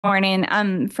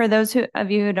Morning. For those of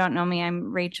you who don't know me,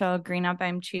 I'm Rachel Greenup.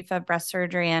 I'm Chief of Breast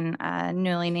Surgery and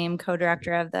newly named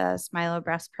Co-Director of the Smilo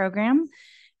Breast Program.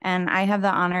 And I have the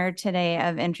honor today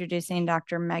of introducing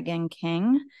Dr. Megan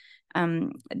King.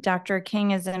 Dr.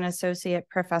 King is an Associate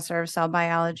Professor of Cell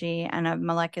Biology and of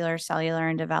Molecular, Cellular,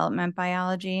 and Development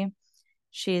Biology.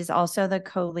 She's also the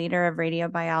co-leader of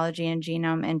Radiobiology and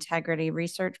Genome Integrity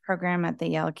Research Program at the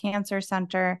Yale Cancer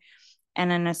Center and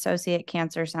an associate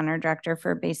cancer center director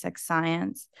for basic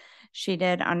science. She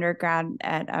did undergrad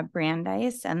at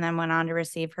Brandeis and then went on to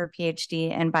receive her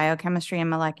PhD in biochemistry and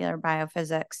molecular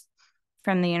biophysics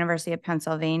from the University of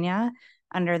Pennsylvania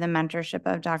under the mentorship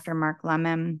of Dr. Mark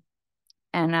Lemon,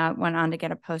 and went on to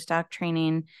get a postdoc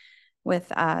training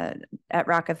at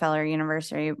Rockefeller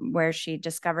University, where she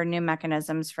discovered new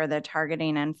mechanisms for the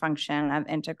targeting and function of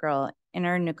integral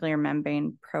internuclear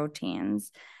membrane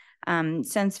proteins.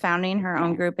 Since founding her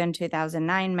own group in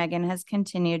 2009, Megan has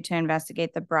continued to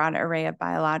investigate the broad array of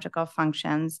biological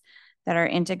functions that are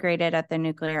integrated at the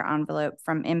nuclear envelope,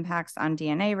 from impacts on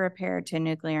DNA repair to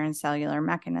nuclear and cellular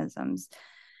mechanisms.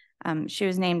 She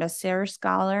was named a SARE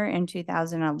Scholar in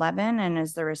 2011 and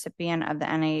is the recipient of the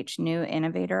NIH New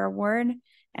Innovator Award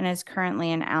and is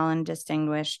currently an Allen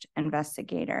Distinguished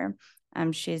Investigator.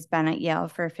 She's been at Yale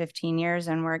for 15 years,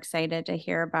 and we're excited to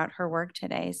hear about her work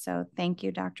today. So thank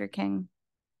you, Dr. King.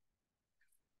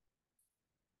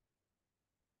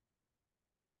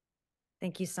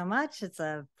 Thank you so much. It's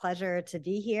a pleasure to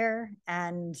be here.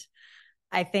 And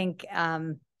I think,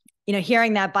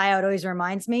 hearing that bio, it always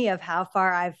reminds me of how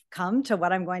far I've come to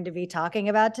what I'm going to be talking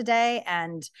about today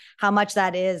and how much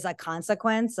that is a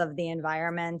consequence of the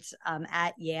environment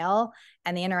at Yale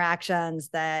and the interactions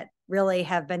that really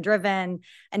have been driven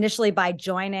initially by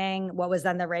joining what was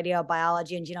then the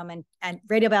radiobiology and genome and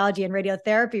radiobiology and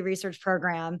radiotherapy research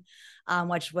program,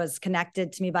 which was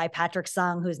connected to me by Patrick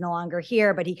Sung, who's no longer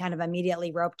here, but he kind of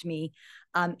immediately roped me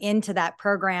into that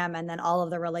program, and then all of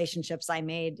the relationships I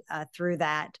made through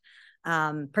that,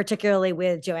 particularly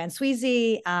with Joanne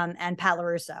Sweezy and Pat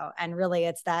LaRusso. And really,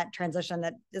 it's that transition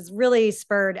that has really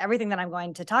spurred everything that I'm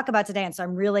going to talk about today. And so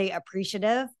I'm really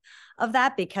appreciative of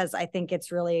that, because I think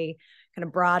it's really kind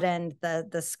of broadened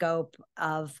the scope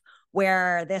of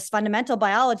where this fundamental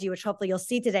biology, which hopefully you'll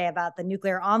see today about the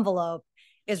nuclear envelope,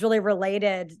 is really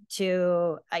related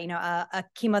to a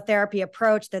chemotherapy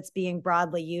approach that's being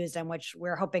broadly used and which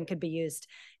we're hoping could be used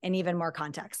in even more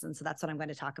contexts. And so that's what I'm going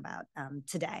to talk about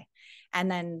today. And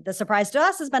then the surprise to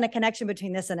us has been a connection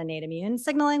between this and innate immune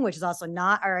signaling, which is also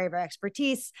not our area of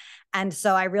expertise. And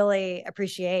so I really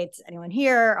appreciate anyone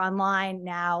here, online,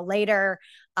 now, later,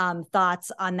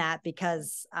 thoughts on that,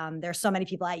 because there's so many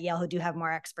people at Yale who do have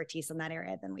more expertise in that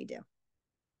area than we do.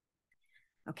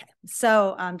 Okay,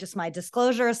 so just my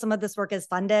disclosure, some of this work is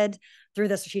funded through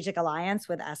the Strategic Alliance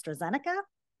with AstraZeneca.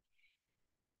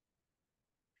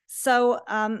 So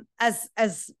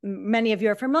as many of you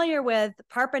are familiar with,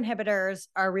 PARP inhibitors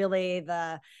are really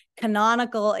the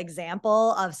canonical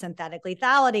example of synthetic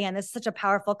lethality. And this is such a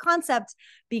powerful concept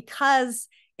because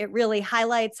it really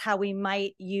highlights how we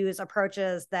might use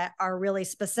approaches that are really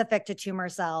specific to tumor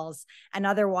cells and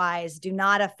otherwise do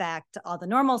not affect all the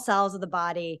normal cells of the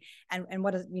body. And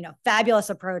what a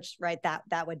fabulous approach, right,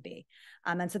 that would be.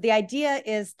 And so the idea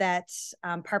is that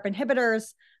PARP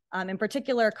inhibitors in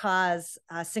particular cause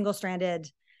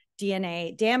single-stranded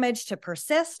DNA damage to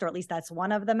persist, or at least that's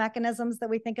one of the mechanisms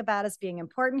that we think about as being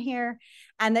important here.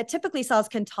 And that typically cells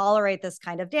can tolerate this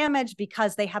kind of damage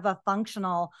because they have a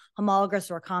functional homologous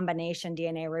recombination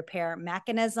DNA repair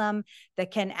mechanism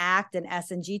that can act in S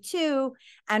and G2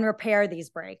 and repair these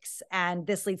breaks. And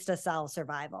this leads to cell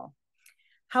survival.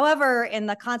 However, in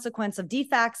the consequence of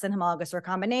defects in homologous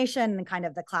recombination, and kind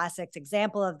of the classic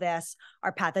example of this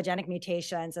are pathogenic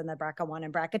mutations in the BRCA1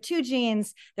 and BRCA2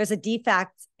 genes, there's a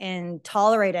defect in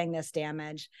tolerating this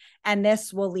damage, and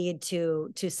this will lead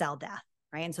to cell death,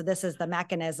 right? And so this is the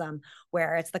mechanism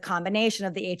where it's the combination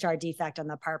of the HR defect and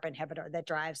the PARP inhibitor that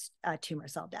drives tumor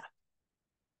cell death.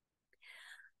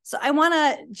 So I want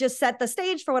to just set the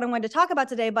stage for what I'm going to talk about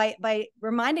today by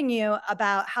reminding you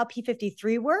about how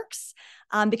P53 works,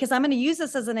 because I'm going to use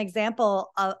this as an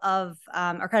example of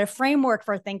or kind of framework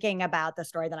for thinking about the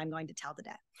story that I'm going to tell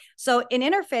today. So in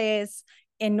interphase,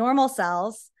 in normal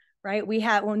cells, right, we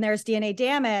have, when there's DNA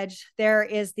damage, there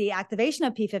is the activation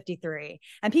of P53.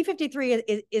 And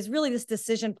P53 is really this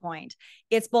decision point.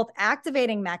 It's both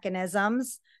activating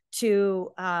mechanisms to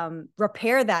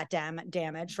repair that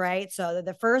damage, right? So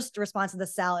the first response of the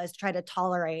cell is to try to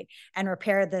tolerate and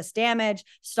repair this damage,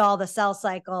 stall the cell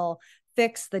cycle,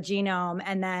 fix the genome,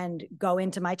 and then go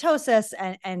into mitosis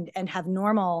and have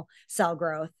normal cell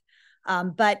growth.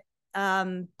 But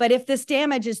But if this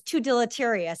damage is too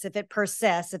deleterious, if it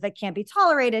persists, if it can't be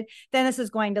tolerated, then this is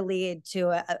going to lead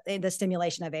to the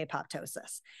stimulation of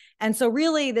apoptosis. And so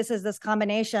really, this is this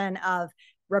combination of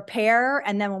repair,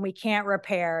 and then when we can't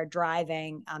repair,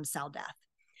 driving cell death.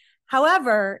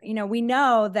 However, we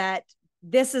know that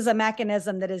this is a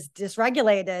mechanism that is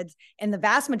dysregulated in the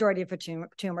vast majority of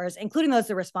tumors, including those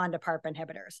that respond to PARP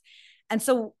inhibitors. And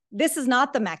so this is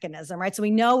not the mechanism, right? So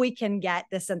we know we can get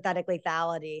the synthetic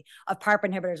lethality of PARP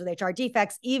inhibitors with HR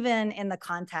defects, even in the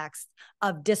context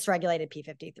of dysregulated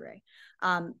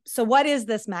p53. So what is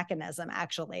this mechanism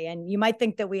actually? And you might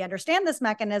think that we understand this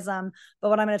mechanism, but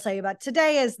what I'm going to tell you about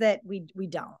today is that we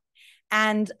don't.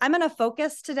 And I'm going to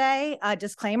focus today,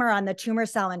 disclaimer, on the tumor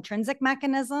cell intrinsic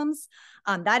mechanisms.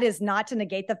 That is not to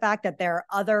negate the fact that there are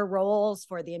other roles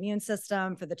for the immune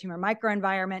system, for the tumor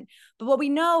microenvironment. But what we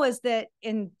know is that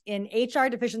in HR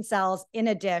deficient cells in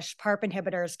a dish, PARP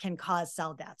inhibitors can cause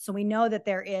cell death. So we know that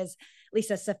there is at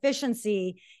least a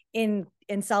sufficiency in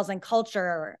cells and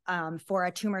culture for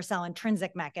a tumor cell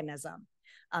intrinsic mechanism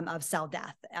of cell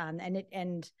death.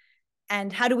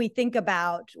 And how do we think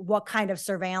about what kind of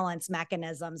surveillance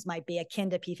mechanisms might be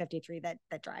akin to p53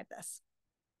 that drive this?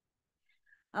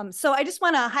 So I just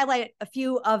want to highlight a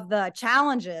few of the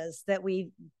challenges that we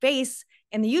face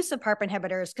in the use of PARP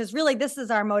inhibitors, because really this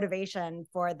is our motivation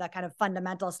for the kind of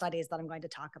fundamental studies that I'm going to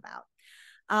talk about.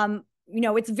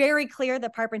 It's very clear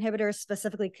that PARP inhibitors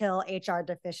specifically kill HR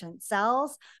deficient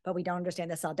cells, but we don't understand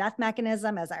the cell death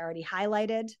mechanism, as I already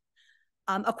highlighted.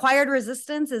 Acquired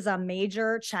resistance is a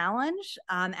major challenge,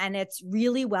 and it's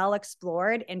really well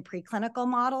explored in preclinical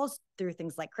models through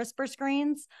things like CRISPR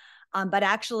screens. But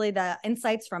actually, the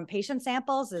insights from patient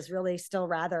samples is really still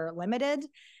rather limited.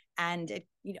 And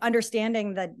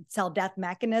understanding the cell death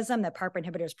mechanism that PARP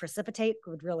inhibitors precipitate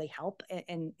would really help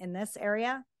in this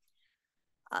area.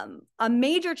 A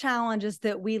major challenge is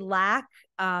that we lack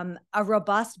a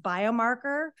robust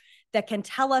biomarker that can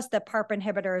tell us that PARP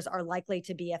inhibitors are likely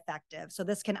to be effective. So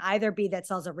this can either be that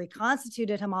cells have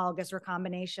reconstituted homologous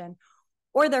recombination,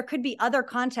 or there could be other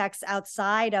contexts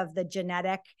outside of the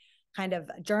genetic kind of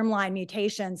germline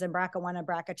mutations in BRCA1 and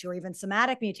BRCA2, or even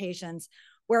somatic mutations,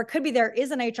 where it could be there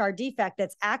is an HR defect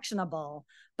that's actionable,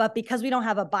 but because we don't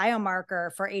have a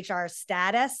biomarker for HR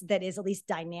status that is at least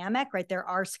dynamic, right? There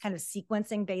are kind of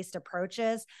sequencing-based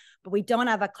approaches, but we don't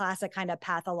have a classic kind of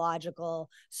pathological,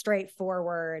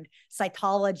 straightforward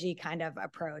cytology kind of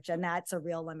approach, and that's a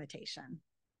real limitation.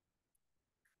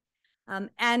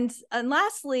 And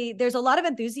lastly, there's a lot of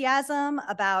enthusiasm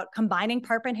about combining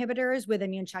PARP inhibitors with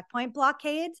immune checkpoint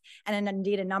blockades, and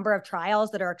indeed a number of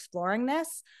trials that are exploring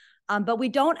this. But we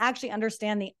don't actually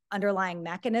understand the underlying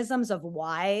mechanisms of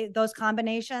why those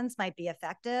combinations might be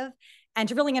effective. And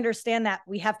to really understand that,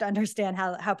 we have to understand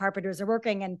how PARP inhibitors are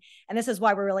working. And this is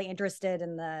why we're really interested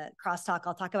in the crosstalk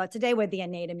I'll talk about today with the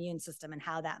innate immune system and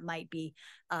how that might be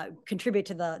contribute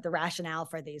to the rationale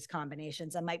for these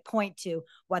combinations and might point to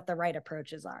what the right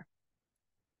approaches are.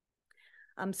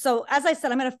 So as I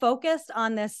said, I'm going to focus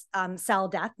on this cell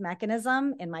death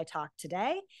mechanism in my talk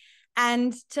today.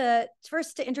 And to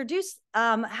introduce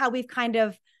how we've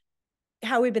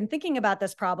been thinking about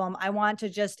this problem, I want to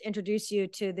just introduce you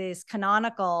to this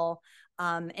canonical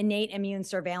innate immune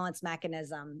surveillance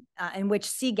mechanism in which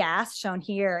cGAS, shown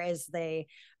here, is a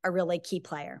really key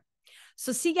player.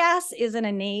 So cGAS is an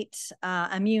innate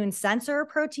immune sensor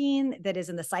protein that is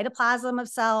in the cytoplasm of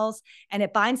cells, and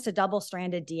it binds to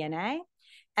double-stranded DNA.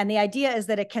 And the idea is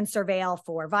that it can surveil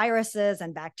for viruses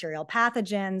and bacterial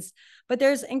pathogens, but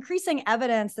there's increasing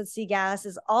evidence that cGAS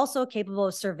is also capable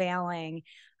of surveilling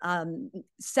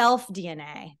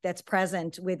self-DNA that's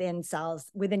present within cells,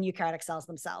 within eukaryotic cells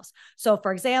themselves. So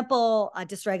for example,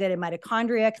 dysregulated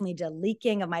mitochondria can lead to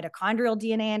leaking of mitochondrial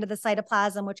DNA into the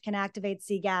cytoplasm, which can activate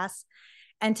cGAS.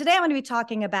 And today I'm going to be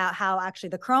talking about how actually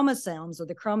the chromosomes, or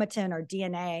the chromatin or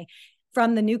DNA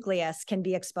from the nucleus, can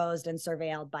be exposed and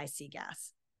surveilled by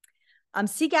cGAS.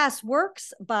 cGAS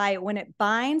works by when it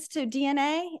binds to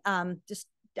DNA, I'm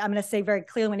going to say very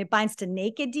clearly, when it binds to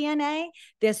naked DNA,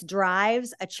 this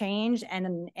drives a change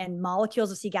and molecules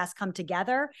of cGAS come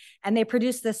together and they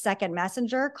produce this second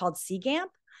messenger called cGAMP.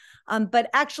 But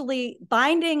actually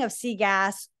binding of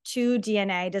cGAS to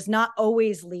DNA does not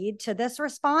always lead to this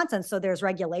response. And so there's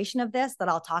regulation of this that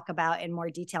I'll talk about in more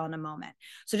detail in a moment.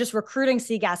 So just recruiting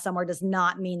cGAS somewhere does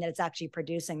not mean that it's actually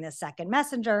producing this second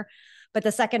messenger, but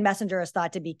the second messenger is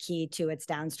thought to be key to its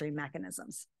downstream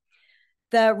mechanisms.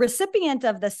 The recipient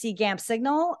of the cGAMP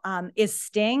signal is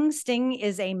STING. STING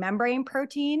is a membrane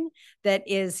protein that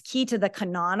is key to the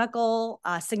canonical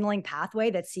signaling pathway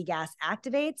that cGAS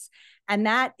activates. And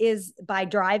that is by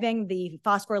driving the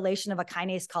phosphorylation of a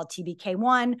kinase called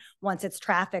TBK1 once it's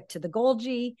trafficked to the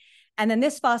Golgi. And then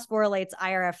this phosphorylates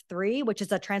IRF3, which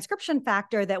is a transcription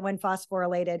factor that when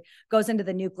phosphorylated goes into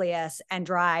the nucleus and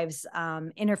drives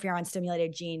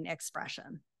interferon-stimulated gene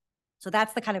expression. So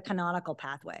that's the kind of canonical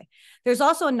pathway. There's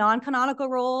also non-canonical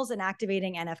roles in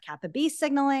activating NF-kappa B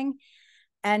signaling.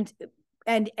 And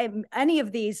any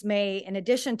of these may, in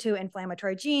addition to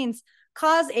inflammatory genes,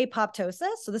 cause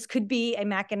apoptosis. So this could be a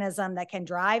mechanism that can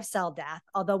drive cell death,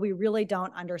 although we really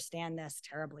don't understand this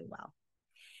terribly well.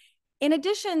 In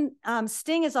addition,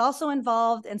 STING is also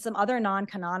involved in some other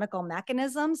non-canonical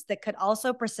mechanisms that could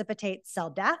also precipitate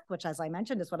cell death, which, as I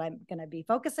mentioned, is what I'm going to be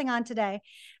focusing on today.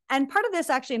 And part of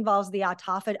this actually involves the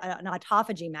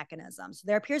autophagy mechanism. So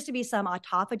there appears to be some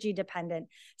autophagy-dependent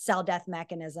cell death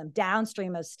mechanism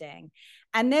downstream of STING.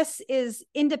 And this is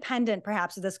independent,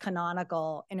 perhaps, of this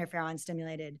canonical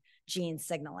interferon-stimulated gene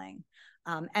signaling.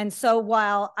 And so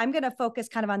while I'm going to focus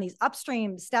kind of on these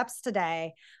upstream steps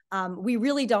today, we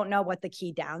really don't know what the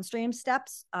key downstream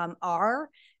steps are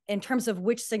in terms of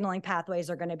which signaling pathways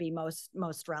are going to be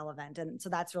most relevant. And so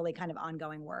that's really kind of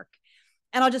ongoing work.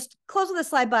 And I'll just close with this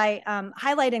slide by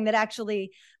highlighting that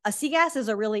actually a cGAS is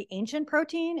a really ancient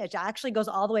protein. It actually goes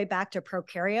all the way back to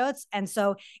prokaryotes. And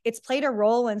so it's played a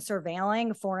role in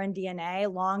surveilling foreign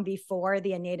DNA long before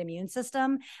the innate immune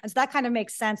system. And so that kind of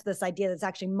makes sense, this idea that there's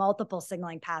actually multiple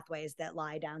signaling pathways that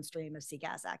lie downstream of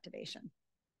cGAS activation.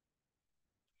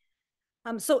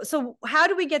 So how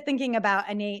do we get thinking about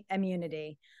innate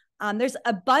immunity? There's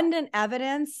abundant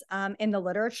evidence in the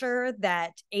literature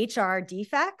that HR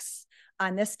defects,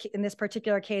 in this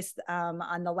particular case,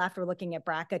 on the left, we're looking at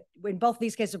BRCA. In both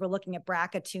these cases, we're looking at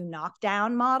BRCA2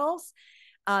 knockdown models,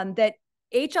 that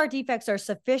HR defects are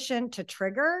sufficient to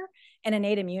trigger an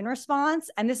innate immune response.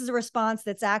 And this is a response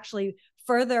that's actually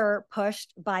further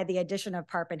pushed by the addition of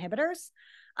PARP inhibitors.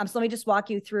 So let me just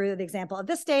walk you through the example of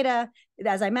this data.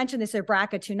 As I mentioned, these are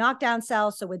BRCA2 knockdown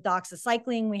cells. So with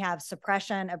doxycycline, we have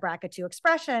suppression of BRCA2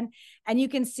 expression. And you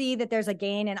can see that there's a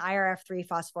gain in IRF3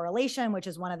 phosphorylation, which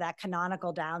is one of that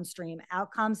canonical downstream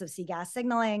outcomes of cGAS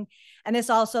signaling. And this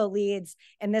also leads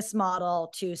in this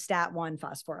model to STAT1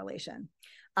 phosphorylation.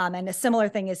 And a similar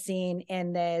thing is seen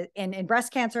in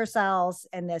breast cancer cells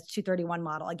in this 231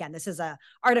 model. Again, this is an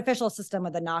artificial system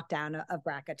with a knockdown of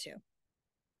BRCA2.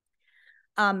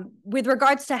 With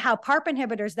regards to how PARP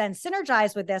inhibitors then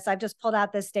synergize with this, I've just pulled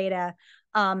out this data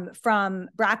from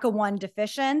BRCA1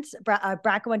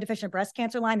 deficient breast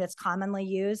cancer line that's commonly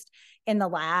used in the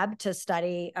lab to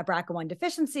study a BRCA1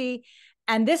 deficiency.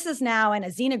 And this is now in a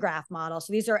xenograft model.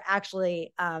 So these are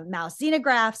actually mouse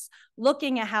xenografts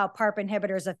looking at how PARP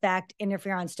inhibitors affect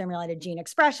interferon-stimulated gene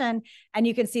expression. And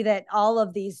you can see that all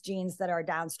of these genes that are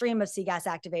downstream of cGAS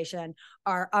activation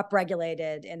are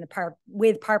upregulated in the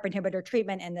with PARP inhibitor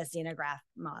treatment in this xenograft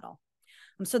model.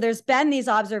 So there's been these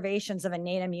observations of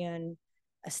innate immune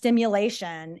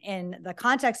stimulation in the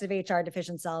context of HR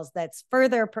deficient cells that's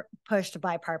further pushed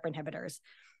by PARP inhibitors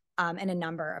in a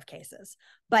number of cases.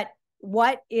 But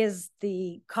what is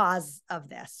the cause of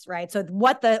this, right? So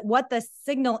what the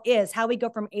signal is, how we go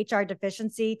from HR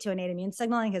deficiency to innate immune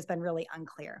signaling has been really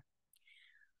unclear.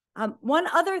 One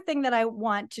other thing that I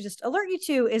want to just alert you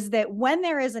to is that when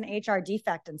there is an HR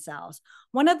defect in cells,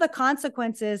 one of the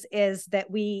consequences is that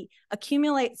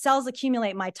cells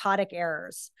accumulate mitotic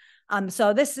errors.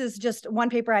 So this is just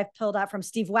one paper I've pulled out from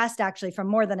Steve West, actually from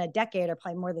more than a decade or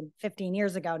probably more than 15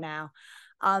 years ago now.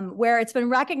 Where it's been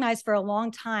recognized for a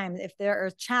long time, if there are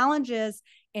challenges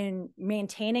in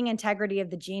maintaining integrity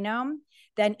of the genome,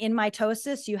 then in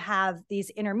mitosis, you have these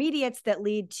intermediates that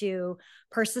lead to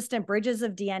persistent bridges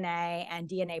of DNA and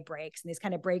DNA breaks, and these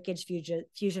kind of breakage,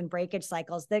 fusion breakage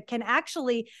cycles that can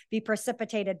actually be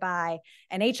precipitated by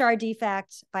an HR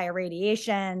defect, by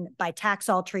irradiation, by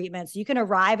Taxol treatments. You can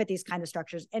arrive at these kind of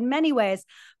structures in many ways,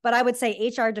 but I would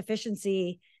say HR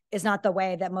deficiency is not the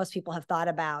way that most people have thought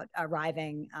about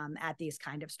arriving at these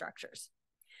kind of structures.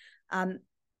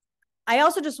 I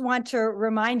also just want to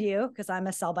remind you, because I'm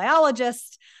a cell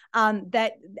biologist,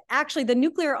 that actually the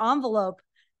nuclear envelope,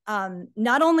 the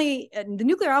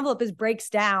nuclear envelope breaks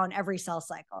down every cell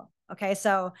cycle. Okay,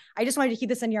 so I just wanted to keep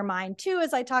this in your mind too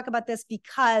as I talk about this,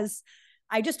 because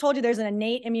I just told you there's an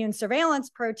innate immune surveillance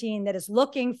protein that is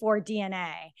looking for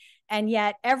DNA. And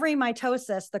yet every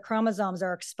mitosis, the chromosomes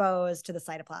are exposed to the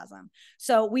cytoplasm.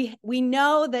 So we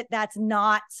know that that's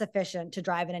not sufficient to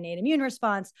drive an innate immune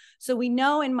response. So we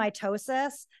know in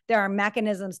mitosis, there are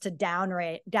mechanisms to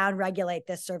downregulate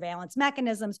this surveillance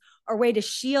mechanisms, or way to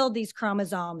shield these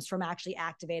chromosomes from actually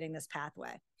activating this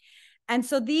pathway. And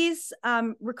so these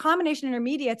recombination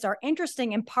intermediates are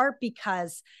interesting in part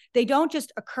because they don't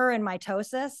just occur in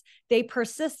mitosis, they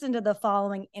persist into the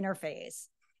following interphase.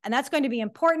 And that's going to be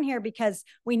important here because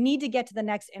we need to get to the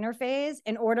next interphase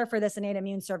in order for this innate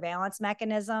immune surveillance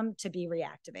mechanism to be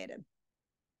reactivated.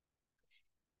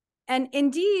 And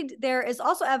indeed, there is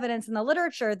also evidence in the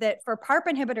literature that for PARP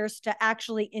inhibitors to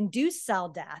actually induce cell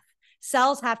death,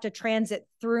 cells have to transit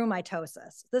through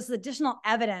mitosis. This is additional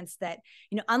evidence that,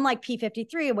 unlike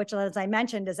P53, which, as I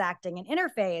mentioned, is acting in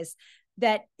interphase,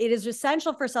 that it is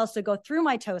essential for cells to go through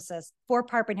mitosis for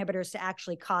PARP inhibitors to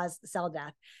actually cause cell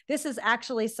death. This is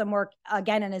actually some work,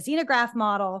 again, in a xenograft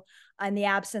model in the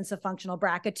absence of functional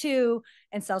BRCA2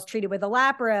 and cells treated with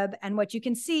olaparib. And what you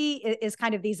can see is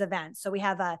kind of these events. So we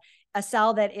have a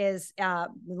cell that is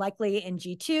likely in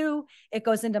G2. It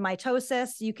goes into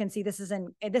mitosis. You can see this is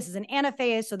an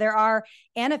anaphase. So there are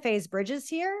anaphase bridges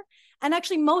here. And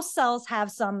actually, most cells have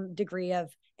some degree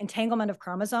of entanglement of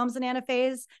chromosomes in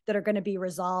anaphase that are going to be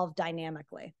resolved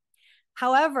dynamically.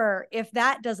 However, if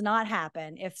that does not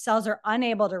happen, if cells are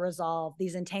unable to resolve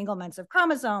these entanglements of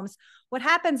chromosomes, what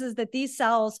happens is that these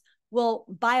cells will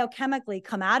biochemically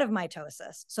come out of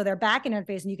mitosis. So they're back in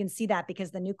interphase, and you can see that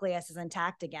because the nucleus is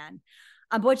intact again.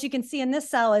 But what you can see in this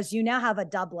cell is you now have a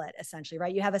doublet, essentially,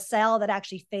 right? You have a cell that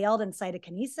actually failed in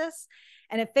cytokinesis,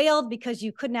 and it failed because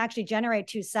you couldn't actually generate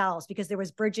two cells because there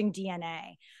was bridging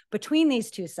DNA between these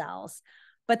two cells.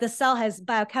 But the cell has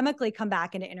biochemically come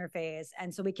back into interphase.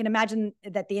 And so we can imagine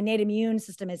that the innate immune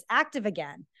system is active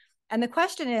again. And the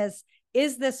question is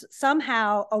this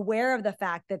somehow aware of the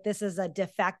fact that this is a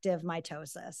defective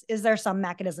mitosis? Is there some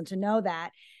mechanism to know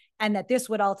that? And that this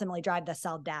would ultimately drive the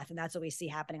cell death. And that's what we see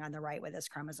happening on the right with this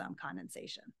chromosome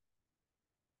condensation.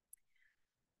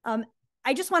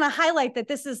 I just want to highlight that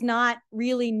this is not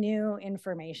really new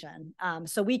information.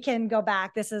 So we can go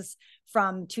back. This is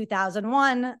from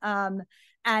 2001.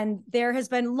 And there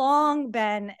has long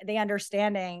been the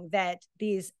understanding that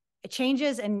these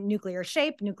changes in nuclear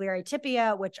shape, nuclear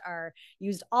atypia, which are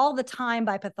used all the time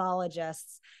by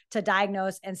pathologists to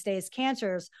diagnose end-stage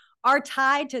cancers, are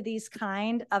tied to these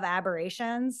kind of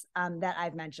aberrations that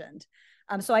I've mentioned.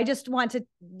 So I just want to,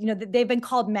 they've been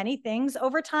called many things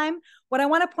over time. What I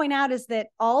want to point out is that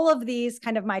all of these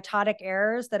kind of mitotic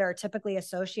errors that are typically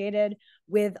associated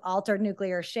with altered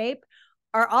nuclear shape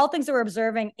are all things that we're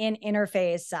observing in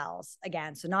interphase cells.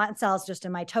 Again, so not in cells just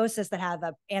in mitosis that have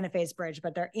an anaphase bridge,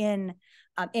 but they're in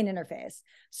interphase.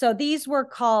 So these were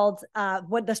called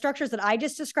what the structures that I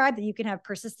just described, that you can have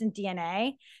persistent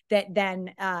DNA that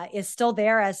then is still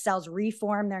there as cells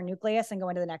reform their nucleus and go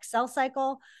into the next cell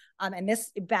cycle. And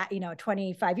this,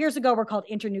 25 years ago, were called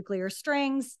internuclear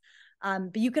strings.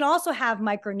 But you can also have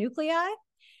micronuclei.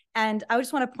 And I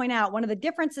just want to point out one of the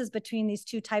differences between these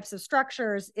two types of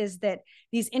structures is that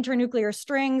these internuclear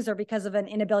strings are because of an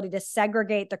inability to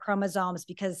segregate the chromosomes,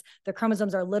 because the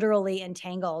chromosomes are literally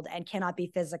entangled and cannot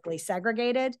be physically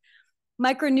segregated.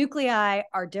 Micronuclei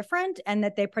are different, and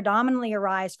that they predominantly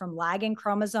arise from lagging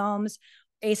chromosomes,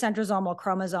 acentrosomal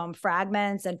chromosome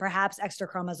fragments, and perhaps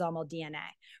extrachromosomal DNA,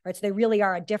 right? So they really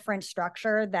are a different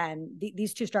structure than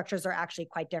these two structures are actually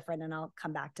quite different, and I'll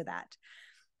come back to that.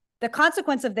 The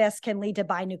consequence of this can lead to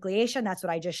binucleation. That's what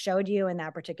I just showed you in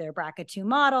that particular BRCA2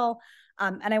 model.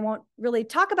 And I won't really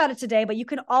talk about it today, but you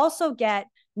can also get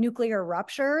nuclear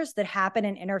ruptures that happen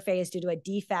in interphase due to a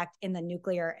defect in the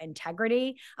nuclear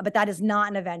integrity. But that is not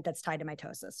an event that's tied to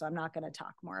mitosis. So I'm not going to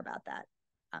talk more about that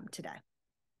today.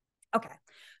 Okay,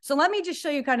 so let me just show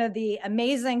you kind of the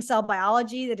amazing cell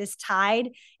biology that is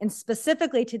tied and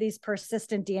specifically to these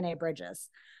persistent DNA bridges.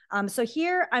 So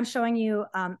here I'm showing you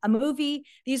a movie.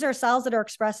 These are cells that are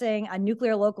expressing a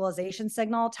nuclear localization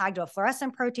signal tagged to a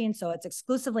fluorescent protein. So it's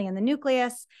exclusively in the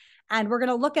nucleus. And we're going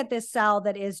to look at this cell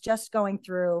that is just going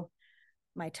through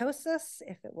mitosis,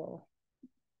 if it will.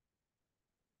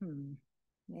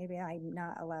 Maybe I'm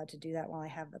not allowed to do that while I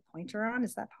have the pointer on.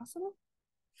 Is that possible?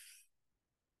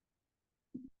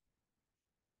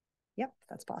 Yep,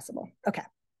 that's possible. Okay.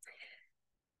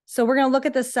 So we're going to look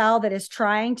at the cell that is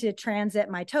trying to transit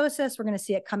mitosis. We're going to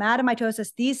see it come out of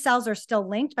mitosis. These cells are still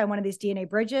linked by one of these DNA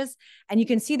bridges. And you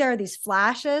can see there are these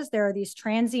flashes. There are these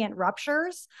transient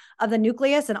ruptures of the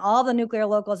nucleus, and all the nuclear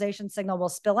localization signal will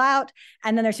spill out.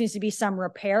 And then there seems to be some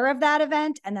repair of that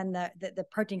event. And then the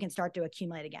protein can start to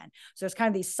accumulate again. So there's kind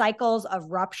of these cycles of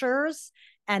ruptures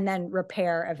and then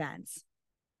repair events.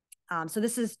 So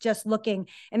this is just looking,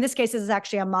 in this case, this is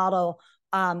actually a model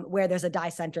where there's a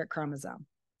dicentric chromosome.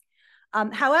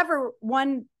 However,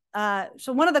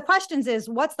 so one of the questions is,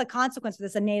 what's the consequence of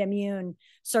this innate immune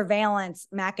surveillance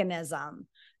mechanism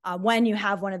when you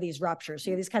have one of these ruptures? So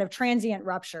you have these kind of transient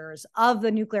ruptures of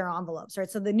the nuclear envelopes, right?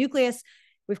 So the nucleus,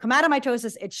 we've come out of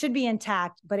mitosis, it should be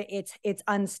intact, but it's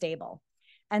unstable.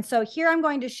 And so here I'm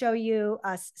going to show you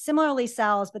similarly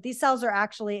cells, but these cells are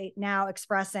actually now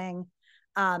expressing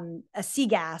a C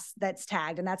gas that's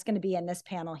tagged, and that's going to be in this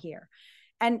panel here.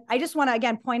 And I just want to,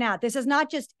 again, point out, this is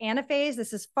not just anaphase.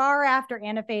 This is far after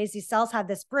anaphase. These cells have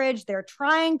this bridge. They're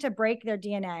trying to break their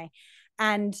DNA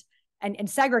and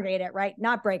segregate it, right?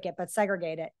 Not break it, but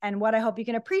segregate it. And what I hope you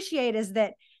can appreciate is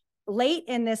that late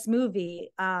in this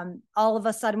movie, all of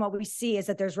a sudden what we see is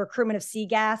that there's recruitment of C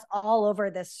gas all over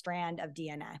this strand of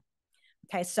DNA.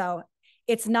 Okay, so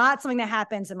it's not something that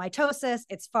happens in mitosis.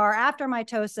 It's far after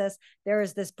mitosis. There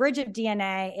is this bridge of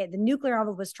DNA. The nuclear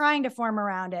envelope was trying to form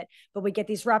around it, but we get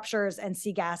these ruptures and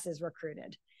C gas is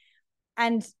recruited.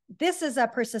 And this is a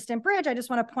persistent bridge. I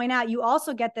just want to point out, you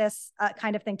also get this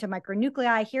kind of thing to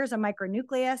micronuclei. Here's a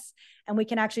micronucleus, and we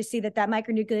can actually see that that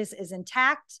micronucleus is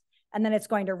intact, and then it's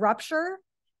going to rupture,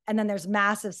 and then there's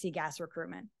massive C gas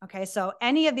recruitment. Okay, so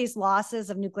any of these losses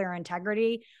of nuclear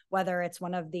integrity, whether it's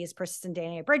one of these persistent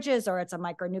DNA bridges or it's a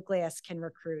micronucleus, can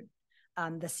recruit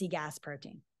the C gas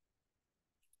protein.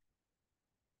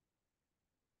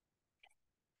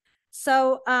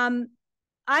 So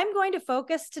I'm going to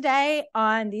focus today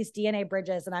on these DNA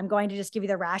bridges, and I'm going to just give you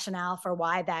the rationale for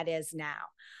why that is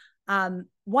now.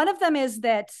 One of them is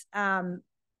that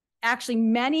actually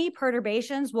many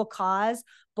perturbations will cause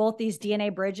both these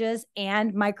DNA bridges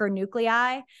and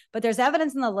micronuclei, but there's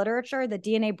evidence in the literature that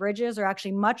DNA bridges are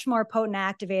actually much more potent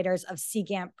activators of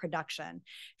cGAMP production.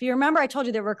 If you remember, I told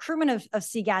you that recruitment of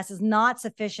C gas is not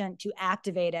sufficient to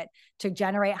activate it to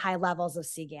generate high levels of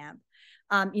cGAMP.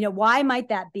 Why might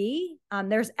that be?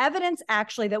 There's evidence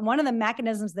actually that one of the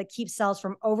mechanisms that keeps cells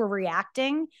from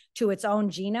overreacting to its own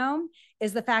genome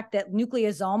is the fact that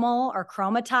nucleosomal or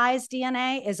chromatized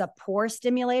DNA is a poor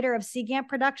stimulator of cGAMP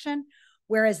production,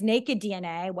 whereas naked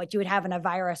DNA, what you would have in a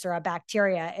virus or a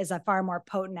bacteria, is a far more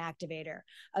potent activator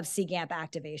of cGAMP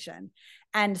activation.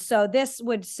 And so this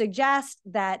would suggest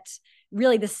that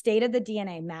really the state of the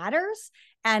DNA matters.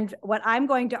 And what I'm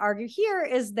going to argue here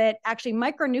is that actually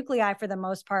micronuclei, for the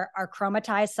most part, are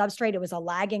chromatized substrate. It was a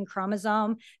lagging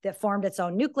chromosome that formed its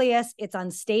own nucleus. It's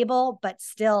unstable, but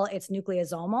still it's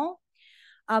nucleosomal.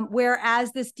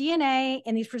 Whereas this DNA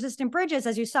in these persistent bridges,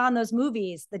 as you saw in those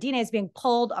movies, the DNA is being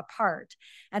pulled apart.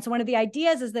 And so one of the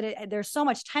ideas is that there's so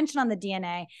much tension on the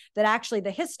DNA that actually the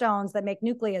histones that make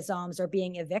nucleosomes are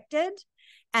being evicted.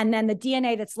 And then the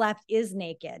DNA that's left is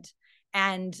naked.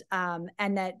 And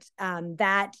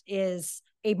that is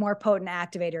a more potent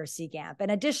activator of cGAMP.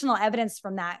 And additional evidence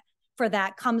for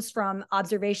that comes from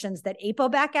observations that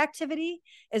apoBAC activity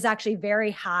is actually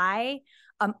very high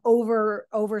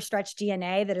overstretched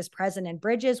DNA that is present in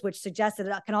bridges, which suggests that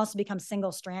it can also become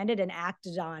single-stranded and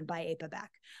acted on by apoBAC.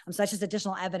 So that's just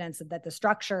additional evidence that the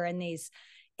structure in these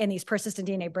persistent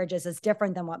DNA bridges is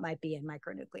different than what might be in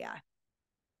micronuclei.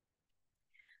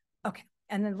 Okay.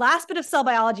 And then last bit of cell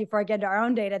biology before I get into our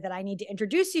own data that I need to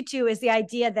introduce you to is the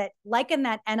idea that, like in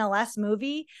that NLS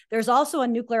movie, there's also a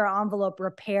nuclear envelope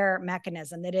repair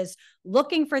mechanism that is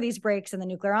looking for these breaks in the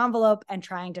nuclear envelope and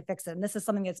trying to fix it. And this is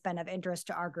something that's been of interest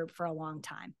to our group for a long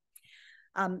time.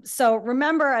 So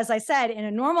remember, as I said, in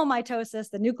a normal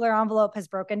mitosis, the nuclear envelope has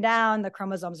broken down, the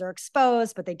chromosomes are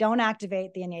exposed, but they don't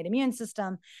activate the innate immune system.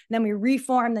 And then we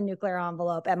reform the nuclear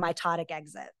envelope at mitotic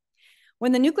exit.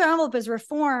 When the nuclear envelope is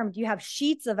reformed, you have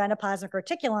sheets of endoplasmic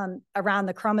reticulum around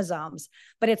the chromosomes,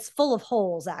 but it's full of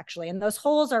holes, actually. And those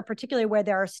holes are particularly where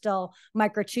there are still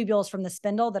microtubules from the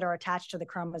spindle that are attached to the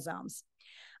chromosomes.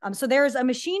 So there's a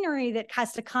machinery that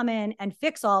has to come in and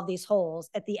fix all of these holes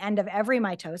at the end of every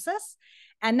mitosis.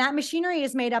 And that machinery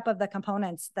is made up of the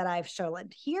components that I've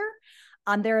shown here.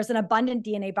 There is an abundant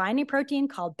DNA binding protein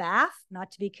called BAF,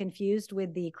 not to be confused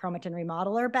with the chromatin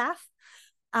remodeler BAF.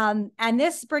 And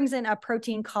this brings in a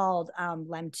protein called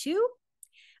LEM2,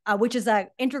 which is an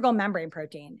integral membrane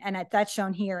protein. And that's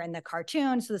shown here in the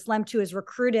cartoon. So this LEM2 is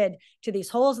recruited to these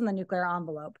holes in the nuclear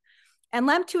envelope. And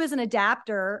LEM2 is an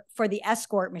adapter for the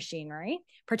escort machinery,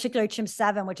 particularly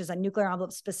CHIM7, which is a nuclear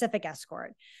envelope specific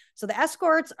escort. So the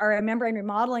escorts are a membrane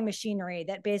remodeling machinery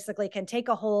that basically can take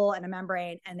a hole in a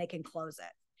membrane and they can close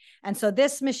it. And so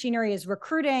this machinery is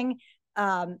recruiting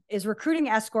is recruiting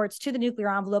escorts to the nuclear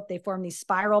envelope. They form these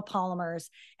spiral polymers,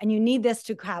 and you need this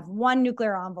to have one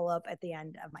nuclear envelope at the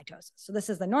end of mitosis. So this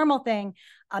is the normal thing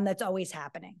that's always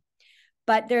happening.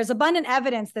 But there's abundant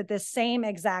evidence that this same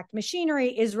exact machinery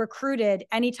is recruited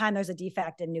anytime there's a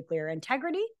defect in nuclear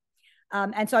integrity.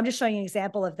 And so I'm just showing you an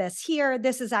example of this here.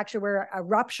 This is actually where a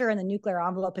rupture in the nuclear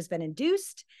envelope has been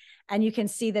induced. And you can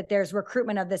see that there's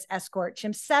recruitment of this escort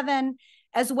chimp-7,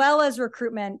 as well as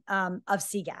recruitment of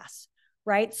C-gas,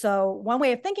 right? So one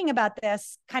way of thinking about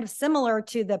this, kind of similar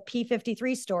to the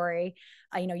P53 story,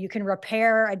 you can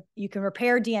repair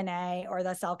DNA, or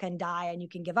the cell can die and you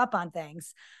can give up on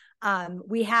things.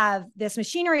 We have this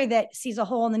machinery that sees a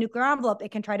hole in the nuclear envelope.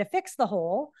 It can try to fix the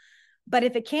hole. But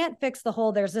if it can't fix the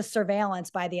hole, there's this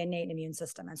surveillance by the innate immune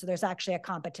system. And so there's actually a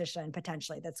competition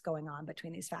potentially that's going on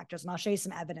between these factors. And I'll show you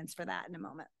some evidence for that in a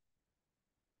moment.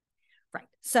 Right.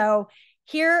 So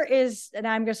here is, and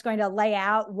I'm just going to lay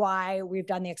out why we've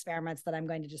done the experiments that I'm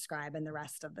going to describe in the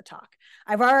rest of the talk.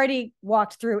 I've already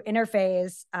walked through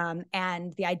interphase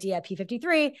and the idea of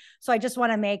P53. So I just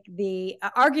want to make the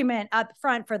argument up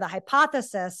front for the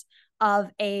hypothesis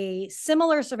of a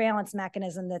similar surveillance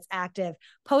mechanism that's active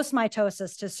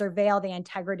post-mitosis to surveil the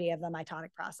integrity of the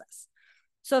mitotic process.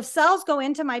 So if cells go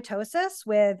into mitosis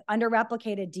with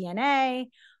under-replicated DNA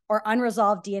or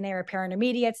unresolved DNA repair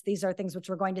intermediates, these are things which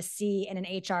we're going to see in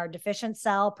an HR deficient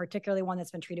cell, particularly one that's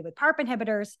been treated with PARP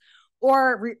inhibitors,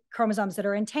 or chromosomes that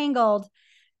are entangled.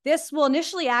 This will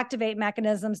initially activate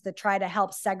mechanisms that try to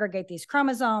help segregate these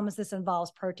chromosomes. This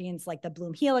involves proteins like the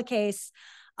Bloom helicase,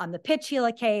 the pitch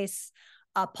helicase,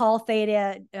 Pol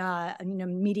theta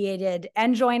mediated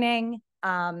end joining,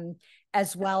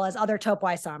 as well as other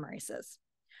topoisomerases.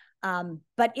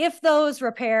 But if those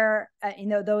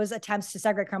those attempts to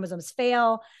segregate chromosomes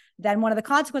fail, then one of the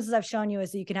consequences I've shown you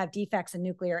is that you can have defects in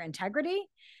nuclear integrity.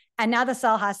 And now the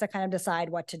cell has to kind of decide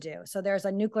what to do. So there's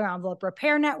a nuclear envelope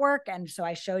repair network. And so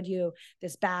I showed you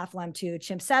this BAF, LEM2,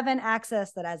 chimp-7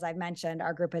 axis that, as I've mentioned,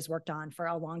 our group has worked on for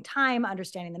a long time,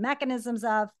 understanding the mechanisms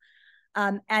of,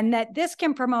 and that this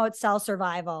can promote cell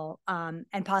survival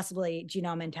and possibly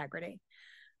genome integrity.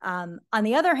 On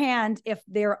the other hand, if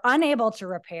they're unable to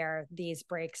repair these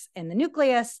breaks in the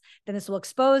nucleus, then this will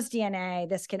expose DNA.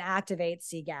 This can activate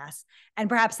C-gas. And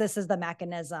perhaps this is the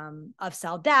mechanism of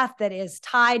cell death that is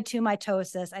tied to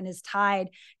mitosis and is tied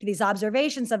to these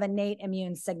observations of innate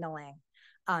immune signaling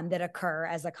that occur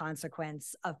as a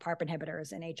consequence of PARP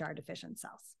inhibitors in HR deficient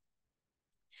cells.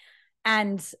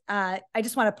 And I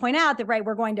just want to point out that, right,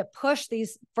 we're going to push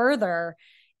these further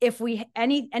if we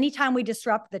anytime we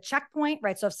disrupt the checkpoint,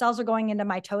 right? So if cells are going into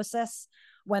mitosis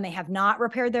when they have not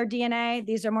repaired their DNA,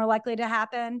 these are more likely to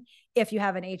happen if you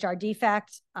have an HR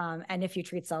defect and if you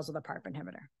treat cells with a PARP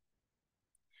inhibitor.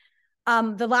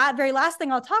 The very last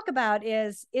thing I'll talk about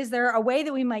is there a way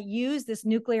that we might use this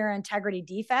nuclear integrity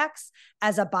defects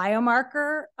as a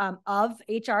biomarker of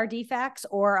HR defects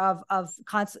or of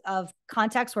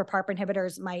contexts where PARP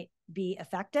inhibitors might be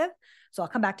effective? So I'll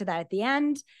come back to that at the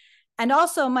end. And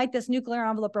also, might this nuclear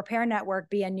envelope repair network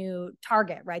be a new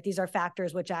target, right? These are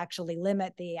factors which actually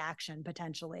limit the action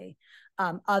potentially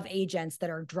of agents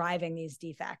that are driving these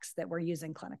defects that we're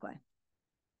using clinically.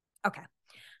 Okay.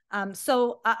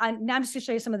 So now I'm just going to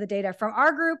show you some of the data from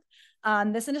our group.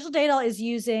 This initial data is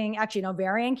using actually an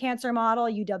ovarian cancer model,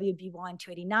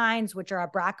 UWB1-289s, which are a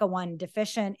BRCA1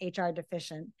 deficient, HR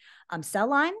deficient cell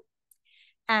line.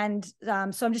 And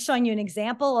so I'm just showing you an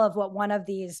example of what one of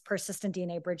these persistent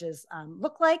DNA bridges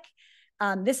look like.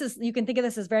 You can think of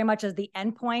this as very much as the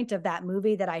endpoint of that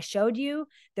movie that I showed you,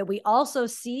 that we also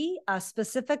see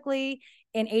specifically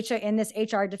in this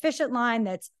HR deficient line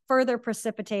that's further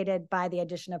precipitated by the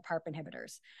addition of PARP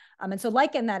inhibitors. And so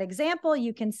like in that example,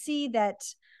 you can see that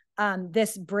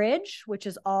this bridge, which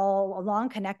is all along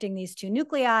connecting these two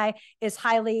nuclei, is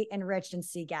highly enriched in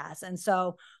C-gas. And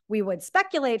so we would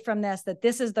speculate from this that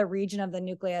this is the region of the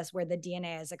nucleus where the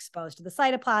DNA is exposed to the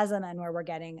cytoplasm and where we're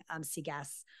getting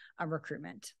C-gas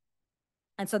recruitment.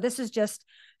 And so this is just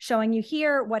showing you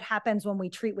here what happens when we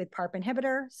treat with PARP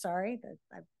inhibitor. Sorry,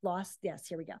 I've lost. Yes,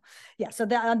 here we go. Yeah, so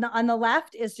on the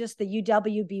left is just the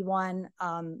UWB1,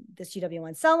 this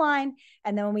UW1 cell line.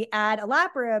 And then when we add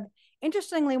olaparib,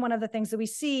 interestingly, one of the things that we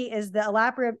see is the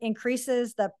olaparib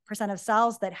increases the percent of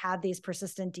cells that have these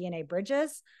persistent DNA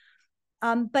bridges.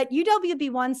 But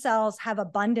UWB1 cells have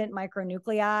abundant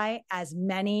micronuclei, as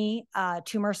many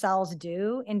tumor cells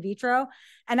do in vitro.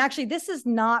 And actually, this is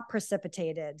not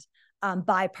precipitated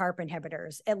by PARP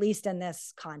inhibitors, at least in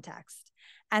this context.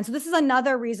 And so this is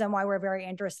another reason why we're very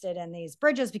interested in these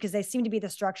bridges, because they seem to be the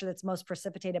structure that's most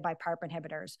precipitated by PARP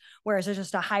inhibitors, whereas there's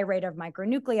just a high rate of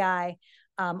micronuclei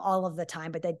all of the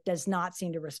time, but that does not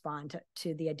seem to respond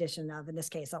to the addition of, in this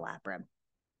case, olaparib.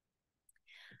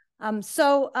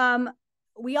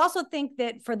 We also think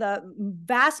that for the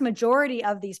vast majority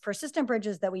of these persistent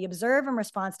bridges that we observe in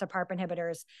response to PARP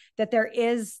inhibitors, that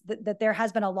there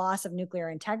has been a loss of nuclear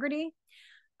integrity.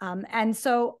 One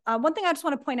thing I just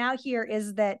want to point out here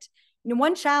is that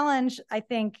one challenge, I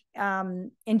think,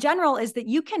 in general, is that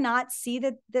you cannot see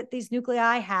that these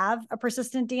nuclei have a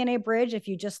persistent DNA bridge if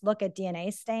you just look at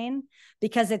DNA stain,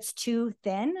 because it's too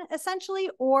thin, essentially,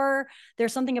 or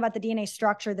there's something about the DNA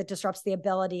structure that disrupts the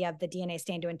ability of the DNA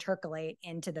stain to intercalate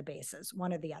into the bases,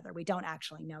 one or the other. We don't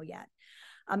actually know yet.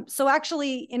 So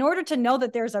actually, in order to know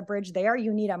that there's a bridge there,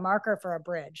 you need a marker for a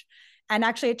bridge. And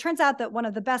actually, it turns out that one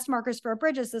of the best markers for a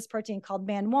bridge is this protein called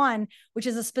MAN1, which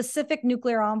is a specific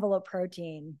nuclear envelope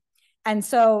protein. And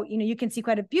so, you can see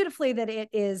quite beautifully that it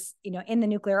is, in the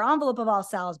nuclear envelope of all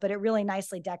cells, but it really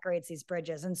nicely decorates these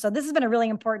bridges. And so this has been a really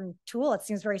important tool. It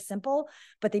seems very simple,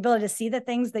 but the ability to see the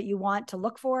things that you want to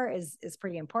look for is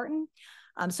pretty important.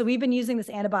 So we've been using this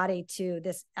antibody to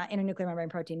this internuclear membrane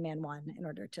protein MAN1 in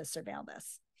order to surveil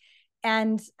this.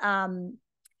 And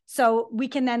so we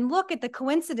can then look at the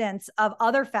coincidence of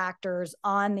other factors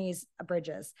on these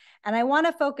bridges. And I want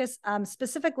to focus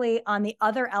specifically on the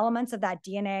other elements of that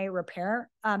DNA repair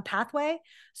pathway.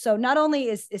 So not only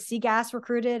is cGAS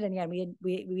recruited, and again,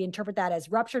 we interpret that as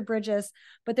ruptured bridges,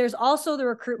 but there's also the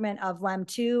recruitment of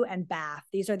LEM2 and BAF.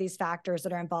 These are these factors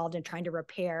that are involved in trying to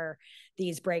repair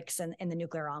these breaks in the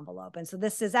nuclear envelope. And so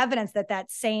this is evidence that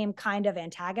that same kind of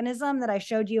antagonism that I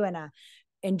showed you in a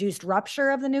induced rupture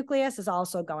of the nucleus is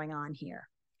also going on here.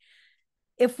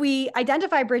 If we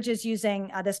identify bridges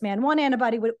using this MAN1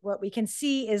 antibody, what we can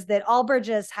see is that all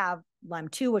bridges have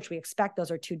LEM2, which we expect. Those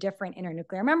are two different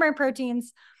internuclear membrane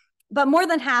proteins, but more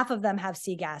than half of them have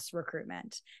cGAS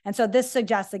recruitment. And so this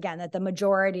suggests, again, that the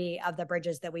majority of the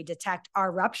bridges that we detect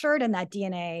are ruptured and that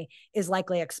DNA is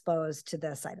likely exposed to the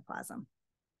cytoplasm.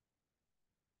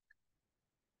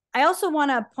 I also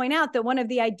want to point out that one of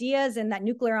the ideas in that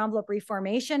nuclear envelope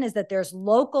reformation is that there's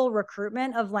local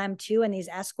recruitment of LEM2 and these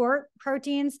escort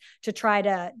proteins to try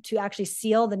to actually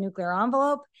seal the nuclear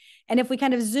envelope. And if we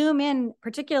kind of zoom in,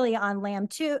 particularly on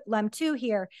LEM2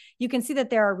 here, you can see that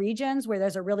there are regions where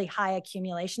there's a really high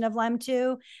accumulation of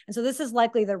LEM2. And so this is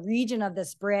likely the region of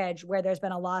this bridge where there's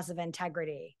been a loss of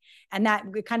integrity. And that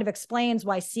kind of explains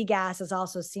why cGAS is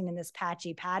also seen in this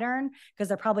patchy pattern, because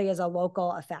there probably is a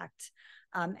local effect.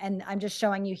 And I'm just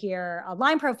showing you here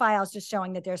line profiles, just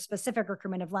showing that there's specific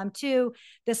recruitment of LEM2.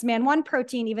 This MAN1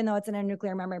 protein, even though it's in a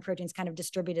nuclear membrane protein, is kind of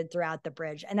distributed throughout the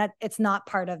bridge, and that it's not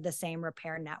part of the same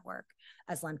repair network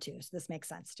as LEM2. So this makes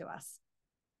sense to us.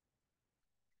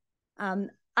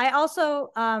 I also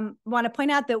want to point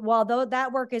out that although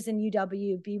that work is in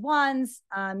UWB1s,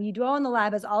 UDO in the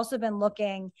lab has also been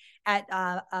looking at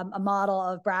a model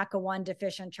of BRCA1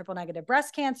 deficient triple negative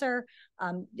breast cancer.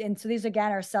 And so these,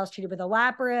 again, are cells treated with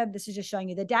olaparib. This is just showing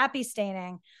you the DAPI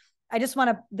staining.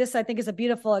 This I think is a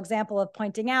beautiful example of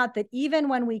pointing out that even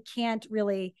when we can't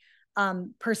really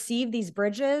perceive these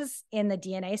bridges in the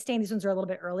DNA stain, these ones are a little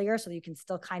bit earlier, so you can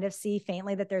still kind of see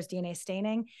faintly that there's DNA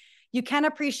staining. You can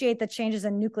appreciate the changes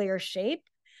in nuclear shape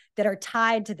that are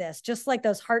tied to this, just like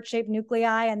those heart-shaped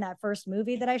nuclei in that first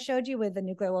movie that I showed you with the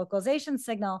nuclear localization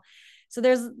signal. So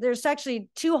there's actually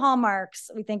two hallmarks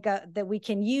we think that we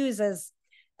can use as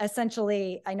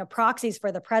essentially, proxies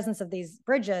for the presence of these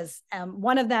bridges.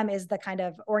 One of them is the kind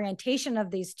of orientation of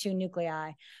these two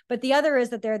nuclei, but the other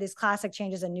is that there are these classic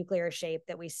changes in nuclear shape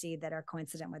that we see that are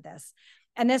coincident with this.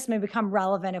 And this may become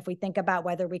relevant if we think about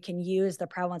whether we can use the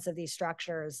prevalence of these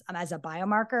structures as a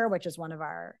biomarker, which is one of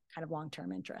our kind of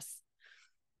long-term interests.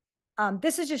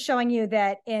 This is just showing you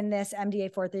that in this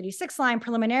MDA436 line,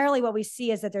 preliminarily what we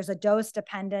see is that there's a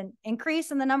dose-dependent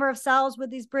increase in the number of cells with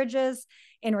these bridges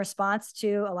in response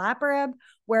to olaparib,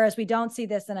 whereas we don't see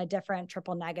this in a different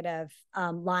triple negative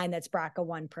line that's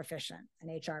BRCA1 proficient and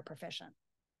HR proficient.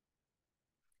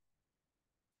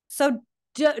 So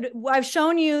I've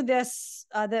shown you this,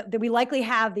 that we likely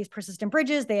have these persistent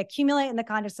bridges. They accumulate in the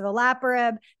context of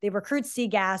olaparib. They recruit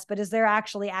cGAS, but is there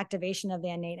actually activation of the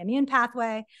innate immune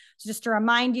pathway? So just to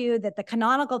remind you that the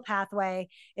canonical pathway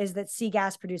is that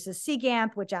cGAS produces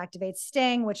cGAMP, which activates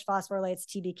STING, which phosphorylates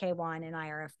TBK1 and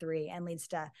IRF3 and leads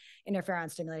to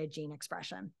interferon-stimulated gene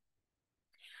expression.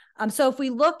 So if we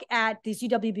look at these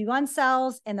UWB1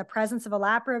 cells in the presence of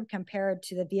olaparib compared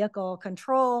to the vehicle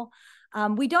control,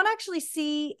 we don't actually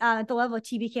see at the level of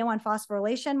TBK1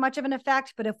 phosphorylation much of an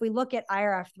effect, but if we look at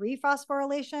IRF3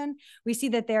 phosphorylation, we see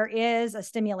that there is a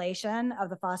stimulation of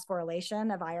the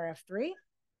phosphorylation of IRF3.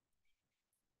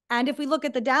 And if we look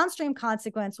at the downstream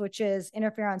consequence, which is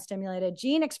interferon-stimulated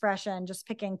gene expression, just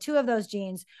picking two of those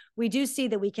genes, we do see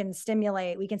that we can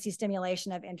see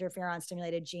stimulation of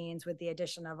interferon-stimulated genes with the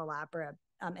addition of olaparib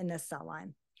in this cell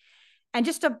line. And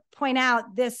just to point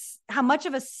out this, how much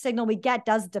of a signal we get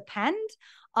does depend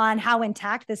on how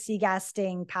intact the cGAS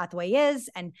STING pathway is.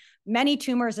 And many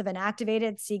tumors have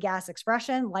inactivated cGAS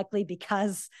expression, likely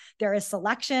because there is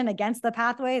selection against the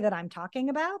pathway that I'm talking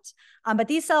about. But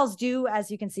these cells do, as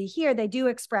you can see here, they do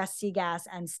express cGAS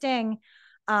and STING.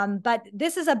 But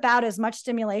this is about as much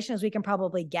stimulation as we can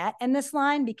probably get in this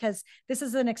line, because this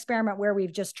is an experiment where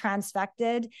we've just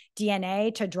transfected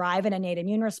DNA to drive an innate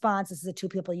immune response. This is a tool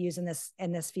people use in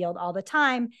this field all the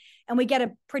time. And we get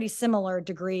a pretty similar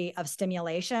degree of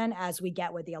stimulation as we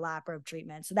get with the olaparib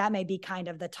treatment. So that may be kind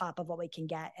of the top of what we can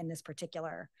get in this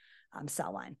particular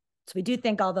cell line. So we do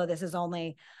think, although this is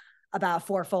only about a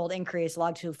 4-fold increase,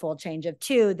 log 2-fold change of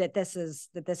 2, that this is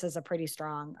a pretty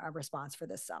strong response for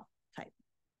this cell type.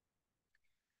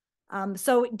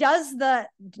 So does the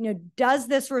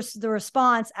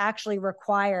response actually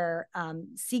require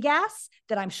cGAS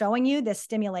that I'm showing you, this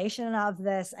stimulation of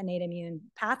this innate immune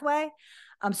pathway?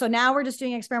 So now we're just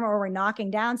doing an experiment where we're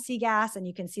knocking down cGAS, and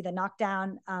you can see the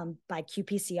knockdown by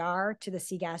qPCR to the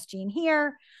cGAS gene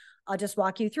here. I'll just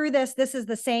walk you through this. This is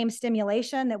the same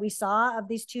stimulation that we saw of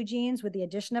these two genes with the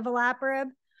addition of olaparib.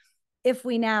 If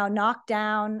we now knock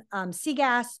down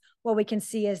cGAS, what we can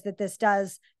see is that this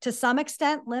does, to some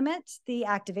extent, limit the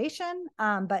activation,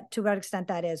 but to what extent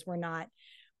that is, we're not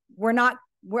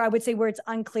where I would say where it's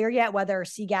unclear yet whether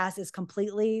cGAS is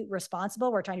completely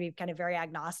responsible. We're trying to be kind of very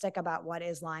agnostic about what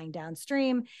is lying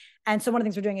downstream. And so one of the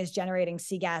things we're doing is generating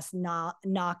cGAS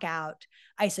knockout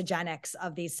isogenics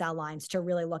of these cell lines to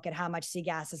really look at how much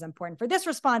cGAS is important for this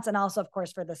response, and also, of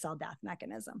course, for the cell death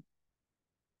mechanism.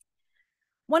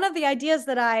 One of the ideas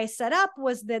that I set up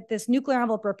was that this nuclear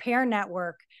envelope repair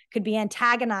network could be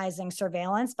antagonizing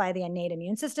surveillance by the innate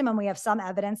immune system, and we have some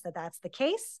evidence that that's the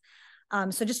case.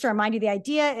 So just to remind you, the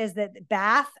idea is that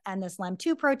BAF and this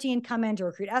LEM2 protein come in to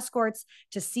recruit escorts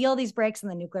to seal these breaks in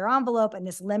the nuclear envelope, and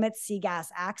this limits cGAS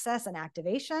access and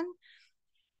activation.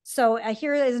 So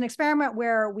here is an experiment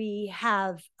where we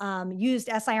have used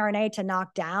siRNA to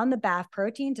knock down the BAF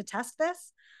protein to test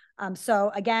this.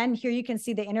 So again, here you can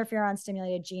see the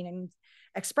interferon-stimulated gene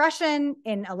expression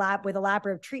in a lab with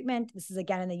olaparib treatment. This is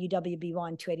again in the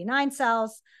UWB1 289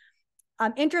 cells.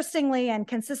 Interestingly, and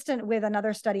consistent with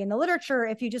another study in the literature,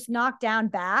 if you just knock down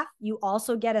BAF, you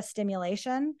also get a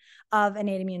stimulation of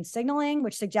innate immune signaling,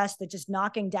 which suggests that just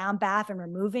knocking down BAF and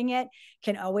removing it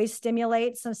can always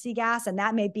stimulate some cGAS. And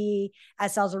that may be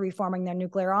as cells are reforming their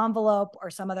nuclear envelope or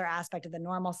some other aspect of the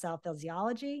normal cell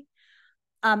physiology.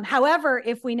 However,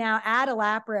 if we now add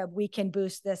olaparib, we can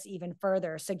boost this even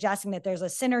further, suggesting that there's a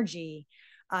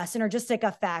synergistic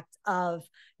effect of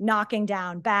knocking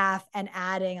down BAF and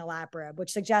adding olaparib,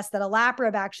 which suggests that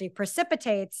olaparib actually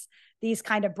precipitates these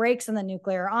kind of breaks in the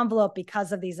nuclear envelope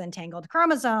because of these entangled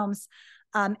chromosomes.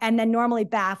 And then normally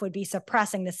BAF would be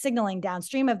suppressing the signaling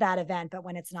downstream of that event, but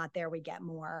when it's not there, we get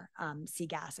more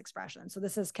cGAS expression. So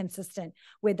this is consistent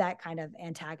with that kind of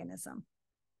antagonism.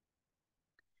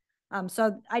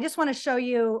 So I just want to show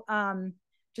you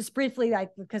just briefly,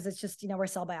 because it's just, we're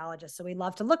cell biologists, so we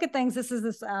love to look at things. This is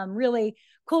this really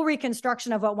cool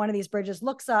reconstruction of what one of these bridges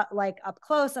looks like up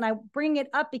close. And I bring it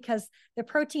up because the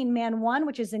protein MAN1,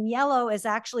 which is in yellow, is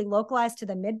actually localized to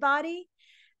the mid-body.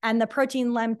 And the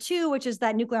protein LEM2, which is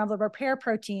that nuclear envelope repair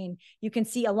protein, you can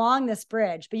see along this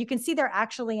bridge, but you can see they're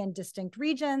actually in distinct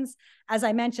regions. As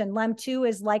I mentioned, LEM2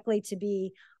 is likely to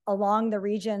be along the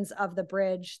regions of the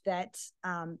bridge that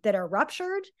are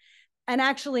ruptured. And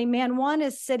actually MAN1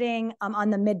 is sitting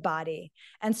on the mid-body.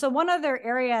 And so one other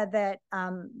area that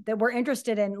we're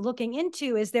interested in looking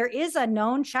into is there is a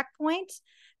known checkpoint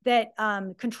that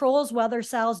controls whether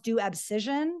cells do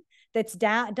abscission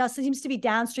seems to be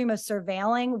downstream of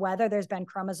surveilling whether there's been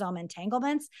chromosome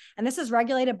entanglements. And this is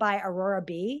regulated by Aurora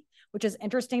B, which is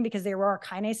interesting because the Aurora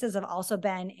kinases have also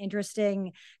been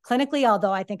interesting clinically,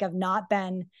 although I think have not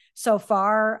been so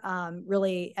far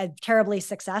really terribly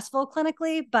successful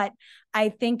clinically. But I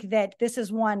think that this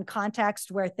is one context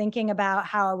where thinking about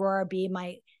how Aurora B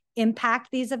might impact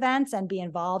these events and be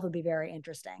involved would be very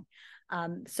interesting.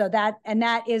 So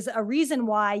that is a reason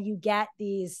why you get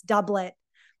these doublet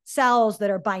cells that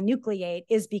are binucleate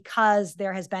is because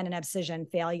there has been an abscission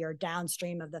failure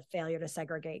downstream of the failure to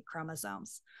segregate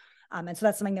chromosomes. And so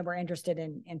that's something that we're interested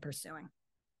in pursuing.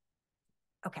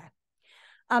 Okay.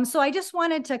 So I just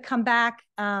wanted to come back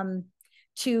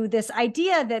to this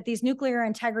idea that these nuclear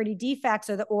integrity defects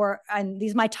and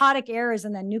these mitotic errors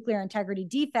and then nuclear integrity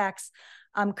defects,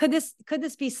 could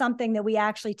this be something that we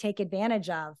actually take advantage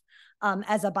of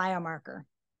as a biomarker?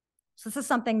 So this is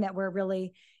something that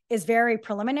is very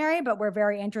preliminary, but we're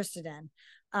very interested in.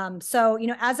 So,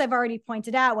 as I've already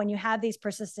pointed out, when you have these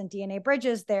persistent DNA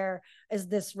bridges, there is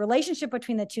this relationship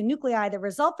between the two nuclei that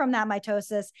result from that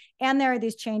mitosis, and there are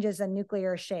these changes in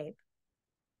nuclear shape.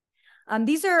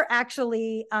 These are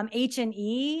actually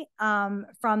H&E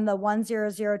from the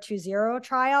 10020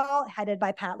 trial headed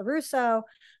by Pat LaRusso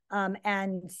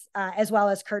and as well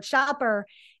as Kurt Schapper.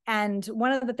 And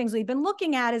one of the things we've been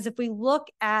looking at is if we look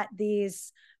at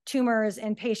these tumors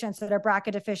in patients that are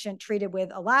BRCA deficient treated with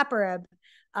olaparib,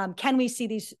 can we see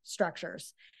these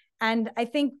structures? And I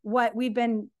think we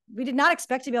did not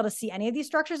expect to be able to see any of these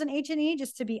structures in H&E,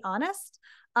 just to be honest.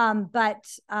 But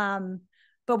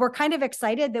we're kind of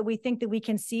excited that we think that we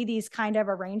can see these kind of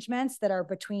arrangements that are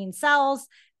between cells.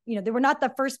 They were not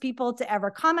the first people to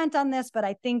ever comment on this, but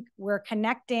I think we're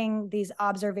connecting these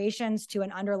observations to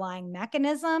an underlying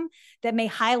mechanism that may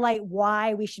highlight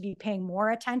why we should be paying more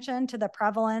attention to the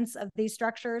prevalence of these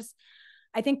structures.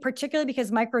 I think particularly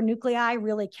because micronuclei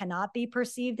really cannot be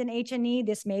perceived in H&E,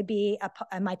 this may be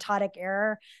a mitotic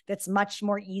error that's much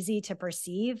more easy to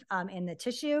perceive in the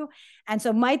tissue. And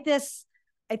so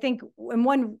I think, and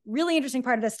one really interesting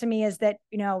part of this to me is that,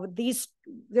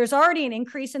 there's already an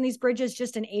increase in these bridges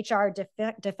just in HR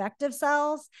defective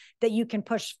cells that you can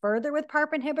push further with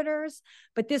PARP inhibitors,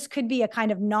 but this could be a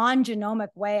kind of non-genomic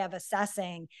way of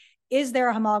assessing, is there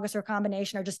a homologous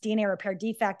recombination or just DNA repair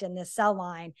defect in this cell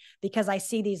line? Because I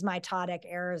see these mitotic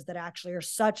errors that actually are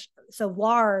so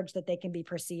large that they can be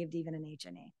perceived even in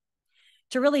H&E.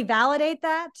 To really validate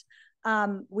that,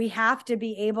 we have to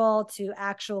be able to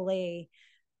actually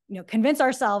convince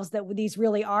ourselves that these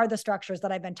really are the structures that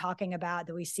I've been talking about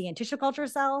that we see in tissue culture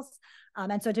cells.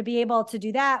 And so to be able to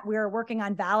do that, we're working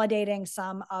on validating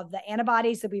some of the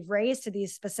antibodies that we've raised to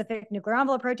these specific nuclear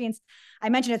envelope proteins. I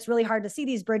mentioned it's really hard to see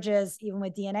these bridges, even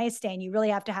with DNA stain. You really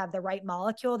have to have the right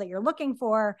molecule that you're looking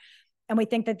for. And we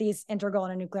think that these integral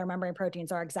and nuclear membrane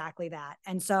proteins are exactly that.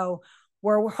 And so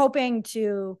we're hoping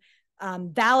to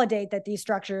validate that these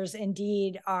structures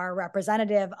indeed are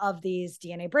representative of these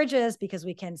DNA bridges because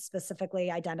we can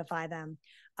specifically identify them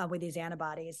with these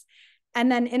antibodies.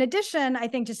 And then in addition, I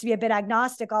think just to be a bit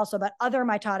agnostic also about other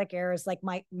mitotic errors like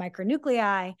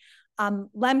micronuclei,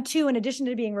 LEM2, in addition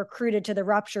to being recruited to the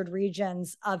ruptured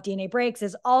regions of DNA breaks,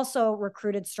 is also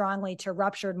recruited strongly to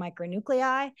ruptured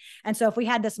micronuclei. And so if we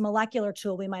had this molecular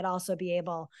tool, we might also be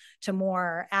able to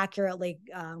more accurately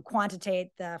quantitate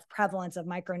the prevalence of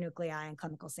micronuclei in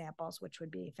clinical samples, which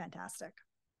would be fantastic.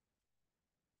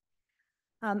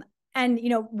 And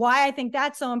why I think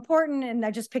that's so important, and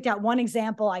I just picked out one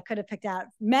example, I could have picked out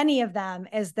many of them,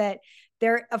 is that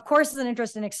there, of course, is an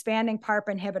interest in expanding PARP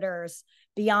inhibitors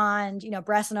beyond,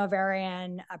 breast and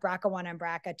ovarian, BRCA1 and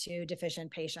BRCA2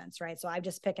 deficient patients, right? So I've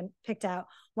just picked out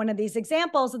one of these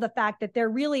examples of the fact that there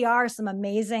really are some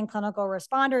amazing clinical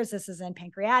responders. This is in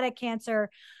pancreatic cancer.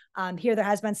 Here there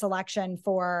has been selection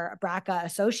for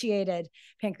BRCA-associated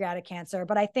pancreatic cancer,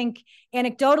 but I think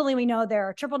anecdotally we know there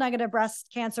are triple negative breast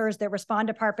cancers that respond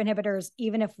to PARP inhibitors,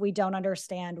 even if we don't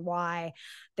understand why.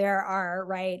 There are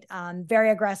very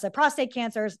aggressive prostate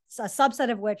cancers, a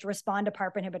subset of which respond to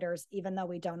PARP inhibitors, even though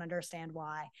we don't understand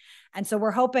why. And so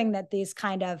we're hoping that these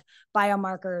kind of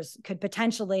biomarkers could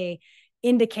potentially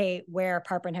indicate where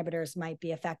PARP inhibitors might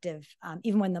be effective,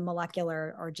 even when the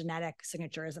molecular or genetic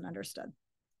signature isn't understood.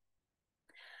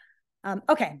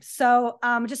 Okay, so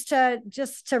just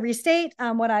to restate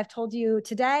what I've told you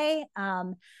today,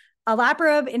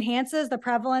 olaparib enhances the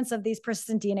prevalence of these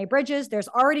persistent DNA bridges. There's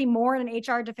already more in an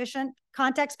HR deficient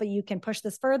context, but you can push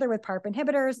this further with PARP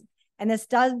inhibitors, and this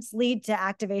does lead to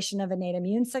activation of innate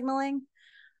immune signaling.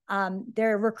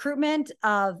 Their recruitment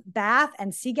of BAF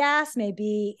and CGAS may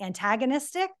be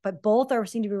antagonistic, but both are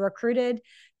seen to be recruited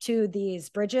to these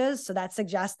bridges, so that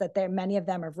suggests that many of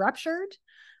them have ruptured.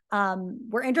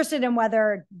 We're interested in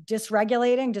whether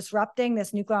disrupting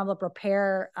this nuclear envelope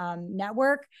repair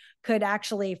network could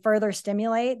actually further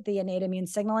stimulate the innate immune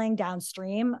signaling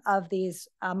downstream of these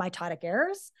mitotic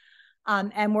errors.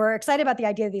 And we're excited about the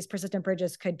idea that these persistent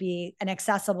bridges could be an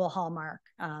accessible hallmark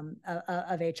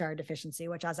of HR deficiency,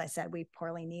 which, as I said, we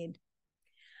poorly need.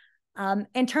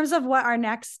 In terms of what our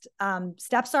next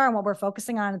steps are and what we're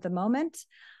focusing on at the moment,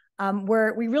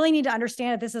 we really need to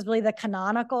understand if this is really the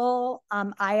canonical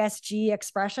ISG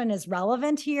expression is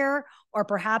relevant here, or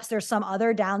perhaps there's some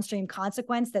other downstream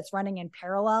consequence that's running in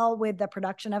parallel with the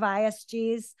production of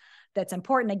ISGs that's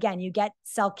important. Again, you get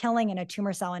cell killing in a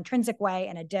tumor cell intrinsic way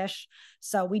in a dish.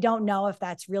 So we don't know if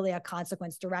that's really a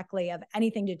consequence directly of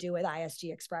anything to do with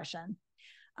ISG expression.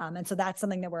 And so that's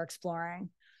something that we're exploring.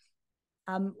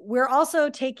 We're also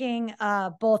taking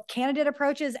both candidate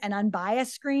approaches and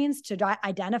unbiased screens to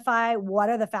identify what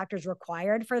are the factors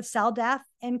required for cell death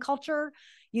in culture.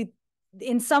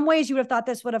 In some ways, you would have thought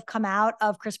this would have come out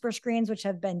of CRISPR screens, which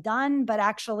have been done, but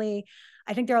actually,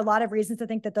 I think there are a lot of reasons to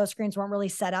think that those screens weren't really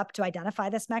set up to identify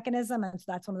this mechanism. And so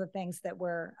that's one of the things that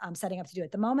we're setting up to do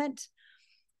at the moment.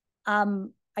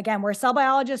 Again, we're cell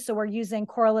biologists, so we're using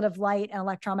correlative light and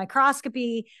electron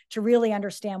microscopy to really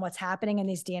understand what's happening in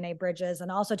these DNA bridges,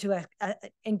 and also to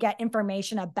and get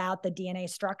information about the DNA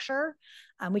structure.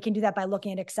 We can do that by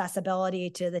looking at accessibility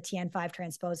to the TN5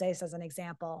 transposase as an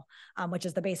example, which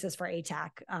is the basis for ATAC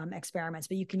experiments,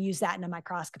 but you can use that in a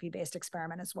microscopy-based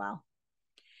experiment as well.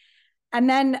 And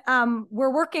then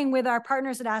we're working with our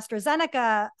partners at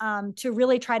AstraZeneca to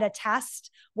really try to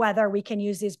test whether we can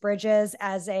use these bridges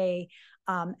as a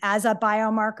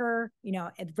biomarker,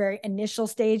 at very initial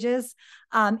stages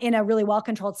in a really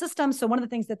well-controlled system. So one of the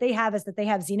things that they have is that they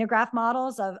have xenograft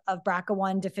models of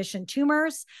BRCA1 deficient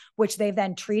tumors, which they've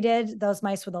then treated those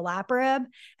mice with olaparib.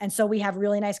 And so we have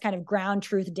really nice kind of ground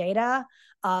truth data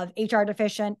of HR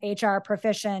deficient, HR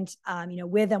proficient,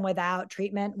 with and without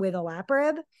treatment with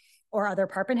olaparib or other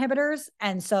PARP inhibitors.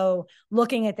 And so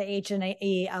looking at the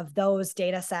H&E of those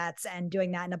data sets and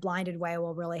doing that in a blinded way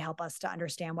will really help us to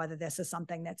understand whether this is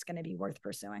something that's going to be worth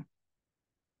pursuing.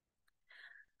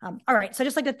 All right, so I'd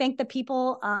just like to thank the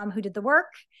people who did the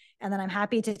work, and then I'm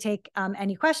happy to take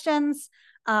any questions.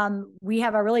 We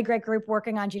have a really great group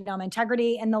working on genome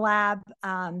integrity in the lab.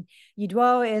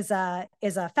 Yudwo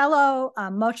is a fellow.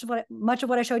 Much of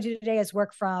what I showed you today is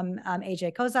work from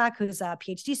AJ Kozak, who's a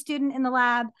PhD student in the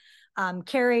lab.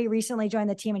 Carrie recently joined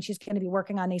the team, and she's going to be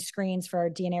working on these screens for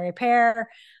DNA repair.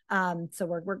 So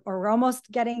we're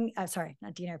almost getting, sorry,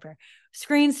 not DNA repair,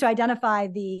 screens to identify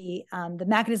the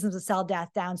mechanisms of cell death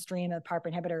downstream of PARP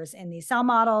inhibitors in these cell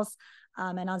models.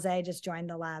 And Anze just joined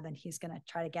the lab, and he's going to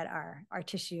try to get our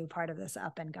tissue part of this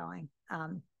up and going.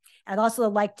 I'd also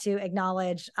like to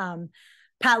acknowledge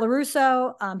Pat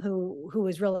LaRusso, who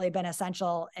has really been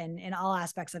essential in all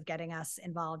aspects of getting us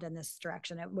involved in this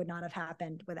direction. It would not have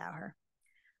happened without her.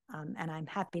 And I'm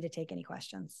happy to take any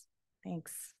questions.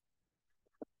 Thanks.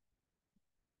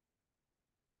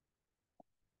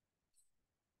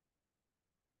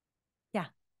 Yeah.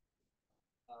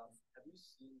 Have you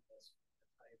seen this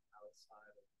type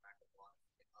outside of BRCA1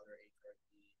 in other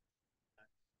HRD?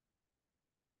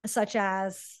 Such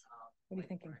as, what are you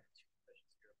thinking?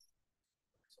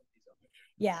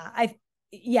 Yeah, I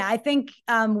think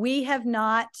we have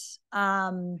not.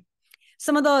 Some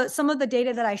of the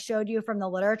data that I showed you from the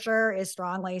literature is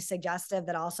strongly suggestive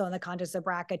that also in the context of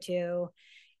BRCA2, you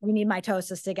need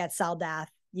mitosis to get cell death.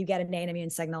 You get innate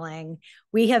immune signaling.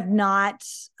 We have not.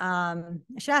 I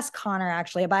should ask Connor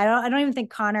actually, but I don't even think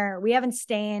Connor. We haven't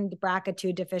stained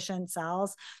BRCA2 deficient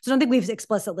cells, so I don't think we've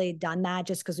explicitly done that,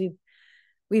 just because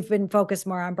we've been focused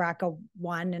more on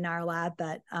BRCA1 in our lab,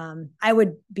 but I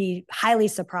would be highly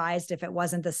surprised if it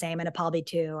wasn't the same in a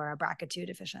PALB2 or a BRCA2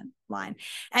 deficient line.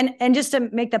 And just to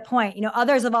make the point,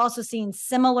 others have also seen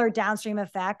similar downstream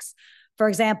effects, for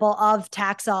example, of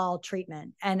Taxol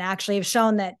treatment, and actually have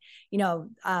shown that,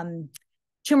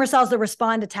 tumor cells that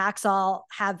respond to Taxol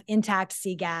have intact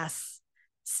CGAS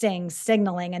STING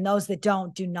signaling, and those that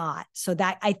don't do not. So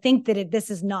that I think that this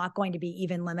is not going to be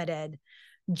even limited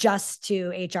just to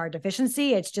HR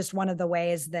deficiency. It's just one of the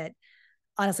ways that,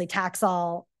 honestly,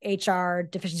 Taxol, HR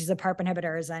deficiencies of PARP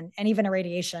inhibitors, and even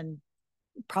irradiation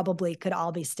probably could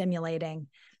all be stimulating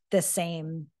this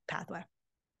same pathway.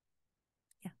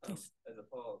 Yeah, please. As a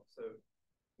follow-up, so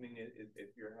I mean, if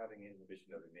you're having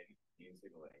inhibition of innate immune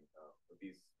signaling, would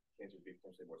these cancers be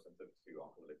potentially more sensitive to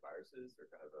oncolytic viruses, or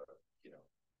kind of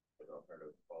an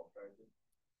alternative fall strategy?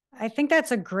 I think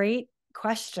that's a great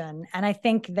question. And I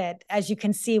think that, as you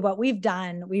can see, what we've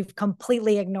done, we've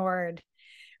completely ignored,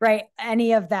 right,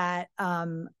 any of that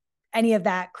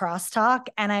crosstalk.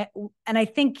 And I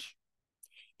think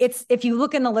if you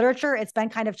look in the literature, it's been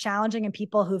kind of challenging, and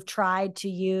people who've tried to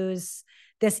use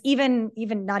this, even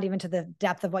not even to the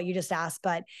depth of what you just asked,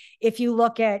 but if you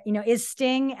look at, is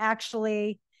STING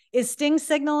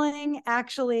signaling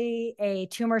actually a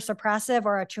tumor suppressive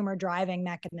or a tumor driving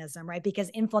mechanism, right? Because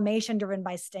inflammation driven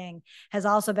by STING has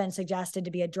also been suggested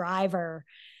to be a driver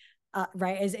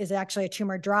right, is actually a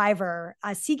tumor driver.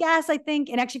 CGAS, I think,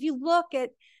 and actually if you look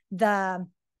at the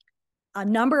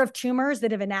number of tumors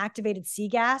that have inactivated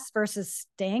CGAS versus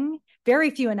STING, very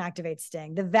few inactivate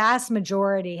STING. The vast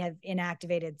majority have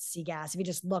inactivated CGAS if you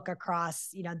just look across,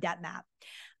 that map.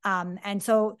 And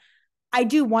so I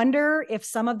do wonder if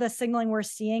some of the signaling we're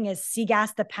seeing is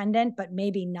CGAS dependent, but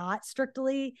maybe not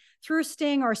strictly through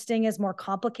STING, or STING is more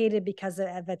complicated because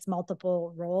of its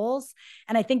multiple roles.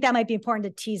 And I think that might be important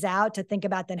to tease out, to think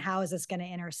about then how is this going to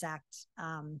intersect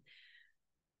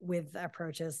with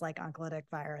approaches like oncolytic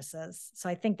viruses. So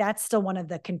I think that's still one of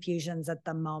the confusions at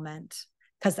the moment,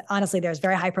 because honestly, there's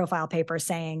very high profile papers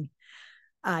saying,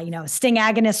 STING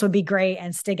agonists would be great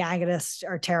and STING agonists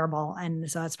are terrible. And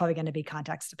so it's probably going to be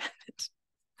context dependent.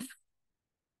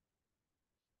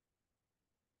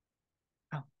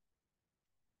 Oh.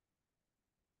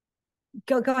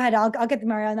 Go ahead. I'll get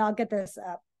Mario, and I'll get this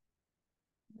up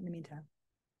in the meantime.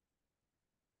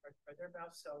 Are there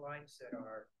mouse cell lines that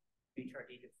are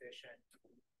HRD deficient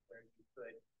where you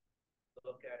could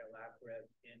look at olaparib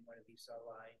in one of these cell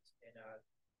lines in a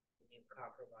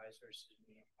immune-compromised versus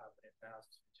immune-competent mouse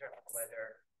to determine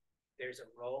whether there's a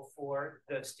role for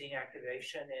the STING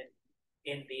activation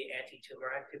in the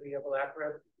anti-tumor activity of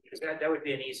olaparib? Because that would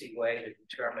be an easy way to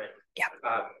determine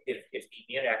if the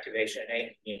immune activation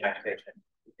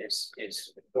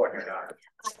is important or not.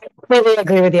 I completely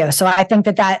agree with you. So I think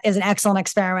that is an excellent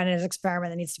experiment. It is an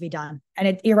experiment that needs to be done.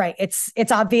 And you're right.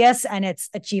 It's obvious and it's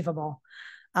achievable.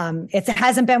 It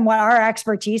hasn't been what our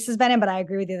expertise has been in, but I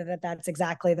agree with you that that's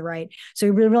exactly the right.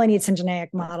 So we really need some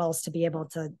genetic models to be able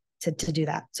to do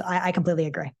that. So I completely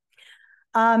agree.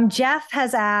 Jeff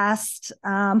has asked,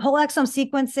 whole exome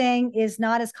sequencing is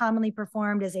not as commonly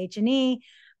performed as H&E,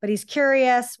 but he's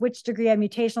curious which degree of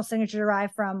mutational signature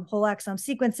derived from whole exome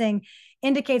sequencing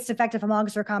indicates defective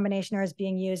homologous recombination or is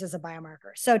being used as a biomarker.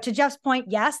 So to Jeff's point,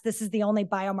 yes, this is the only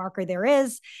biomarker there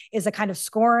is a kind of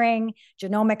scoring,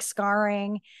 genomic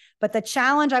scarring. But the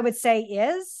challenge I would say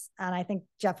is, and I think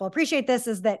Jeff will appreciate this,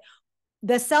 is that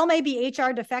the cell may be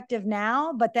HR defective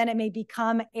now, but then it may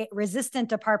become resistant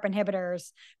to PARP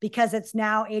inhibitors because it's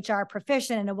now HR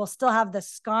proficient, and it will still have the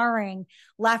scarring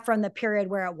left from the period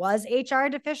where it was HR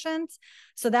deficient.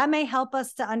 So that may help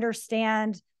us to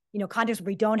understand, context where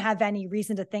we don't have any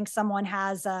reason to think someone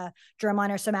has a germline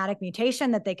or somatic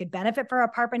mutation that they could benefit for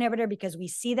a PARP inhibitor, because we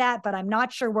see that, but I'm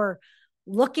not sure we're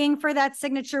looking for that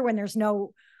signature when there's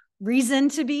no reason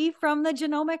to be from the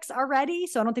genomics already.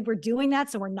 So I don't think we're doing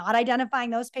that. So we're not identifying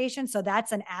those patients. So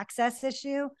that's an access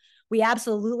issue. We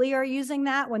absolutely are using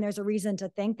that when there's a reason to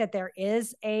think that there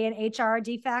is an HR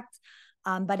defect,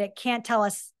 but it can't tell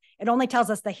us. It only tells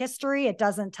us the history. It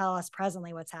doesn't tell us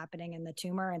presently what's happening in the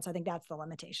tumor. And so I think that's the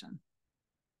limitation.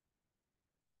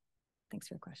 Thanks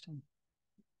for your question.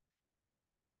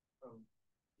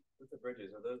 With the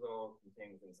bridges, are those all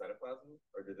contained in cytoplasm,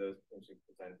 or do those potentially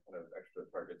present kind of extra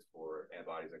targets for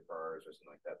antibodies like CARs or something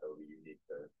like that would be unique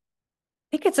to? I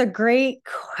think it's a great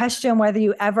question whether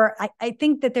you ever, I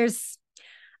think that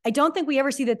I don't think we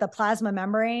ever see that the plasma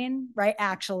membrane, right,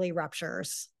 actually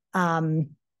ruptures.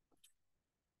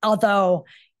 Although,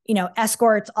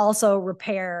 escorts also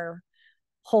repair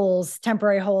holes,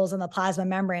 temporary holes in the plasma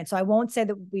membrane. So I won't say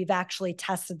that we've actually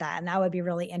tested that. And that would be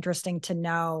really interesting to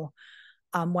know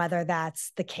whether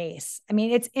that's the case. I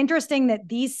mean, it's interesting that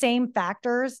these same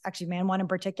factors, actually MAN1 in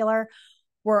particular,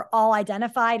 were all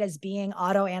identified as being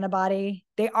autoantibody.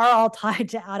 They are all tied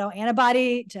to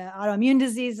autoantibody, to autoimmune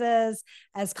diseases,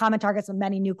 as common targets of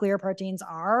many nuclear proteins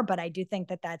are. But I do think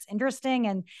that that's interesting.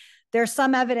 And there's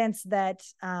some evidence that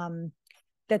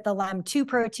that the LEM2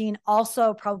 protein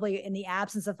also, probably in the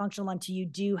absence of functional LEM2, you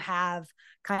do have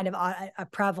kind of a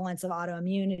prevalence of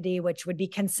autoimmunity, which would be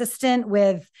consistent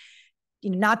with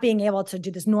not being able to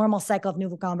do this normal cycle of new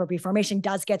glucose reformation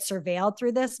does get surveilled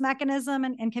through this mechanism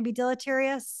and can be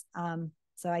deleterious.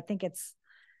 So I think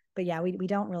but yeah, we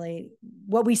don't really,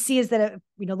 what we see is that,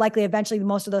 likely eventually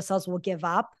most of those cells will give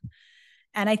up.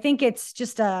 And I think it's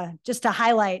just to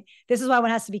highlight, this is why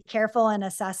one has to be careful in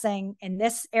assessing in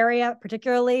this area,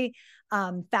 particularly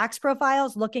FACS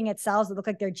profiles, looking at cells that look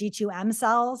like they're G2M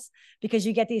cells, because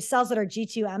you get these cells that are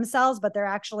G2M cells, but they're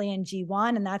actually in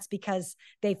G1. And that's because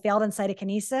they failed in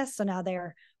cytokinesis. So now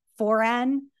they're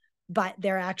 4N, but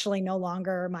they're actually no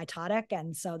longer mitotic.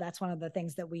 And so that's one of the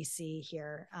things that we see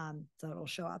here. So it'll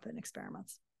show up in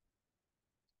experiments.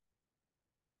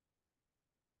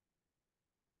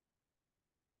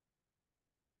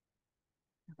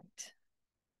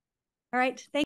 All right. Thank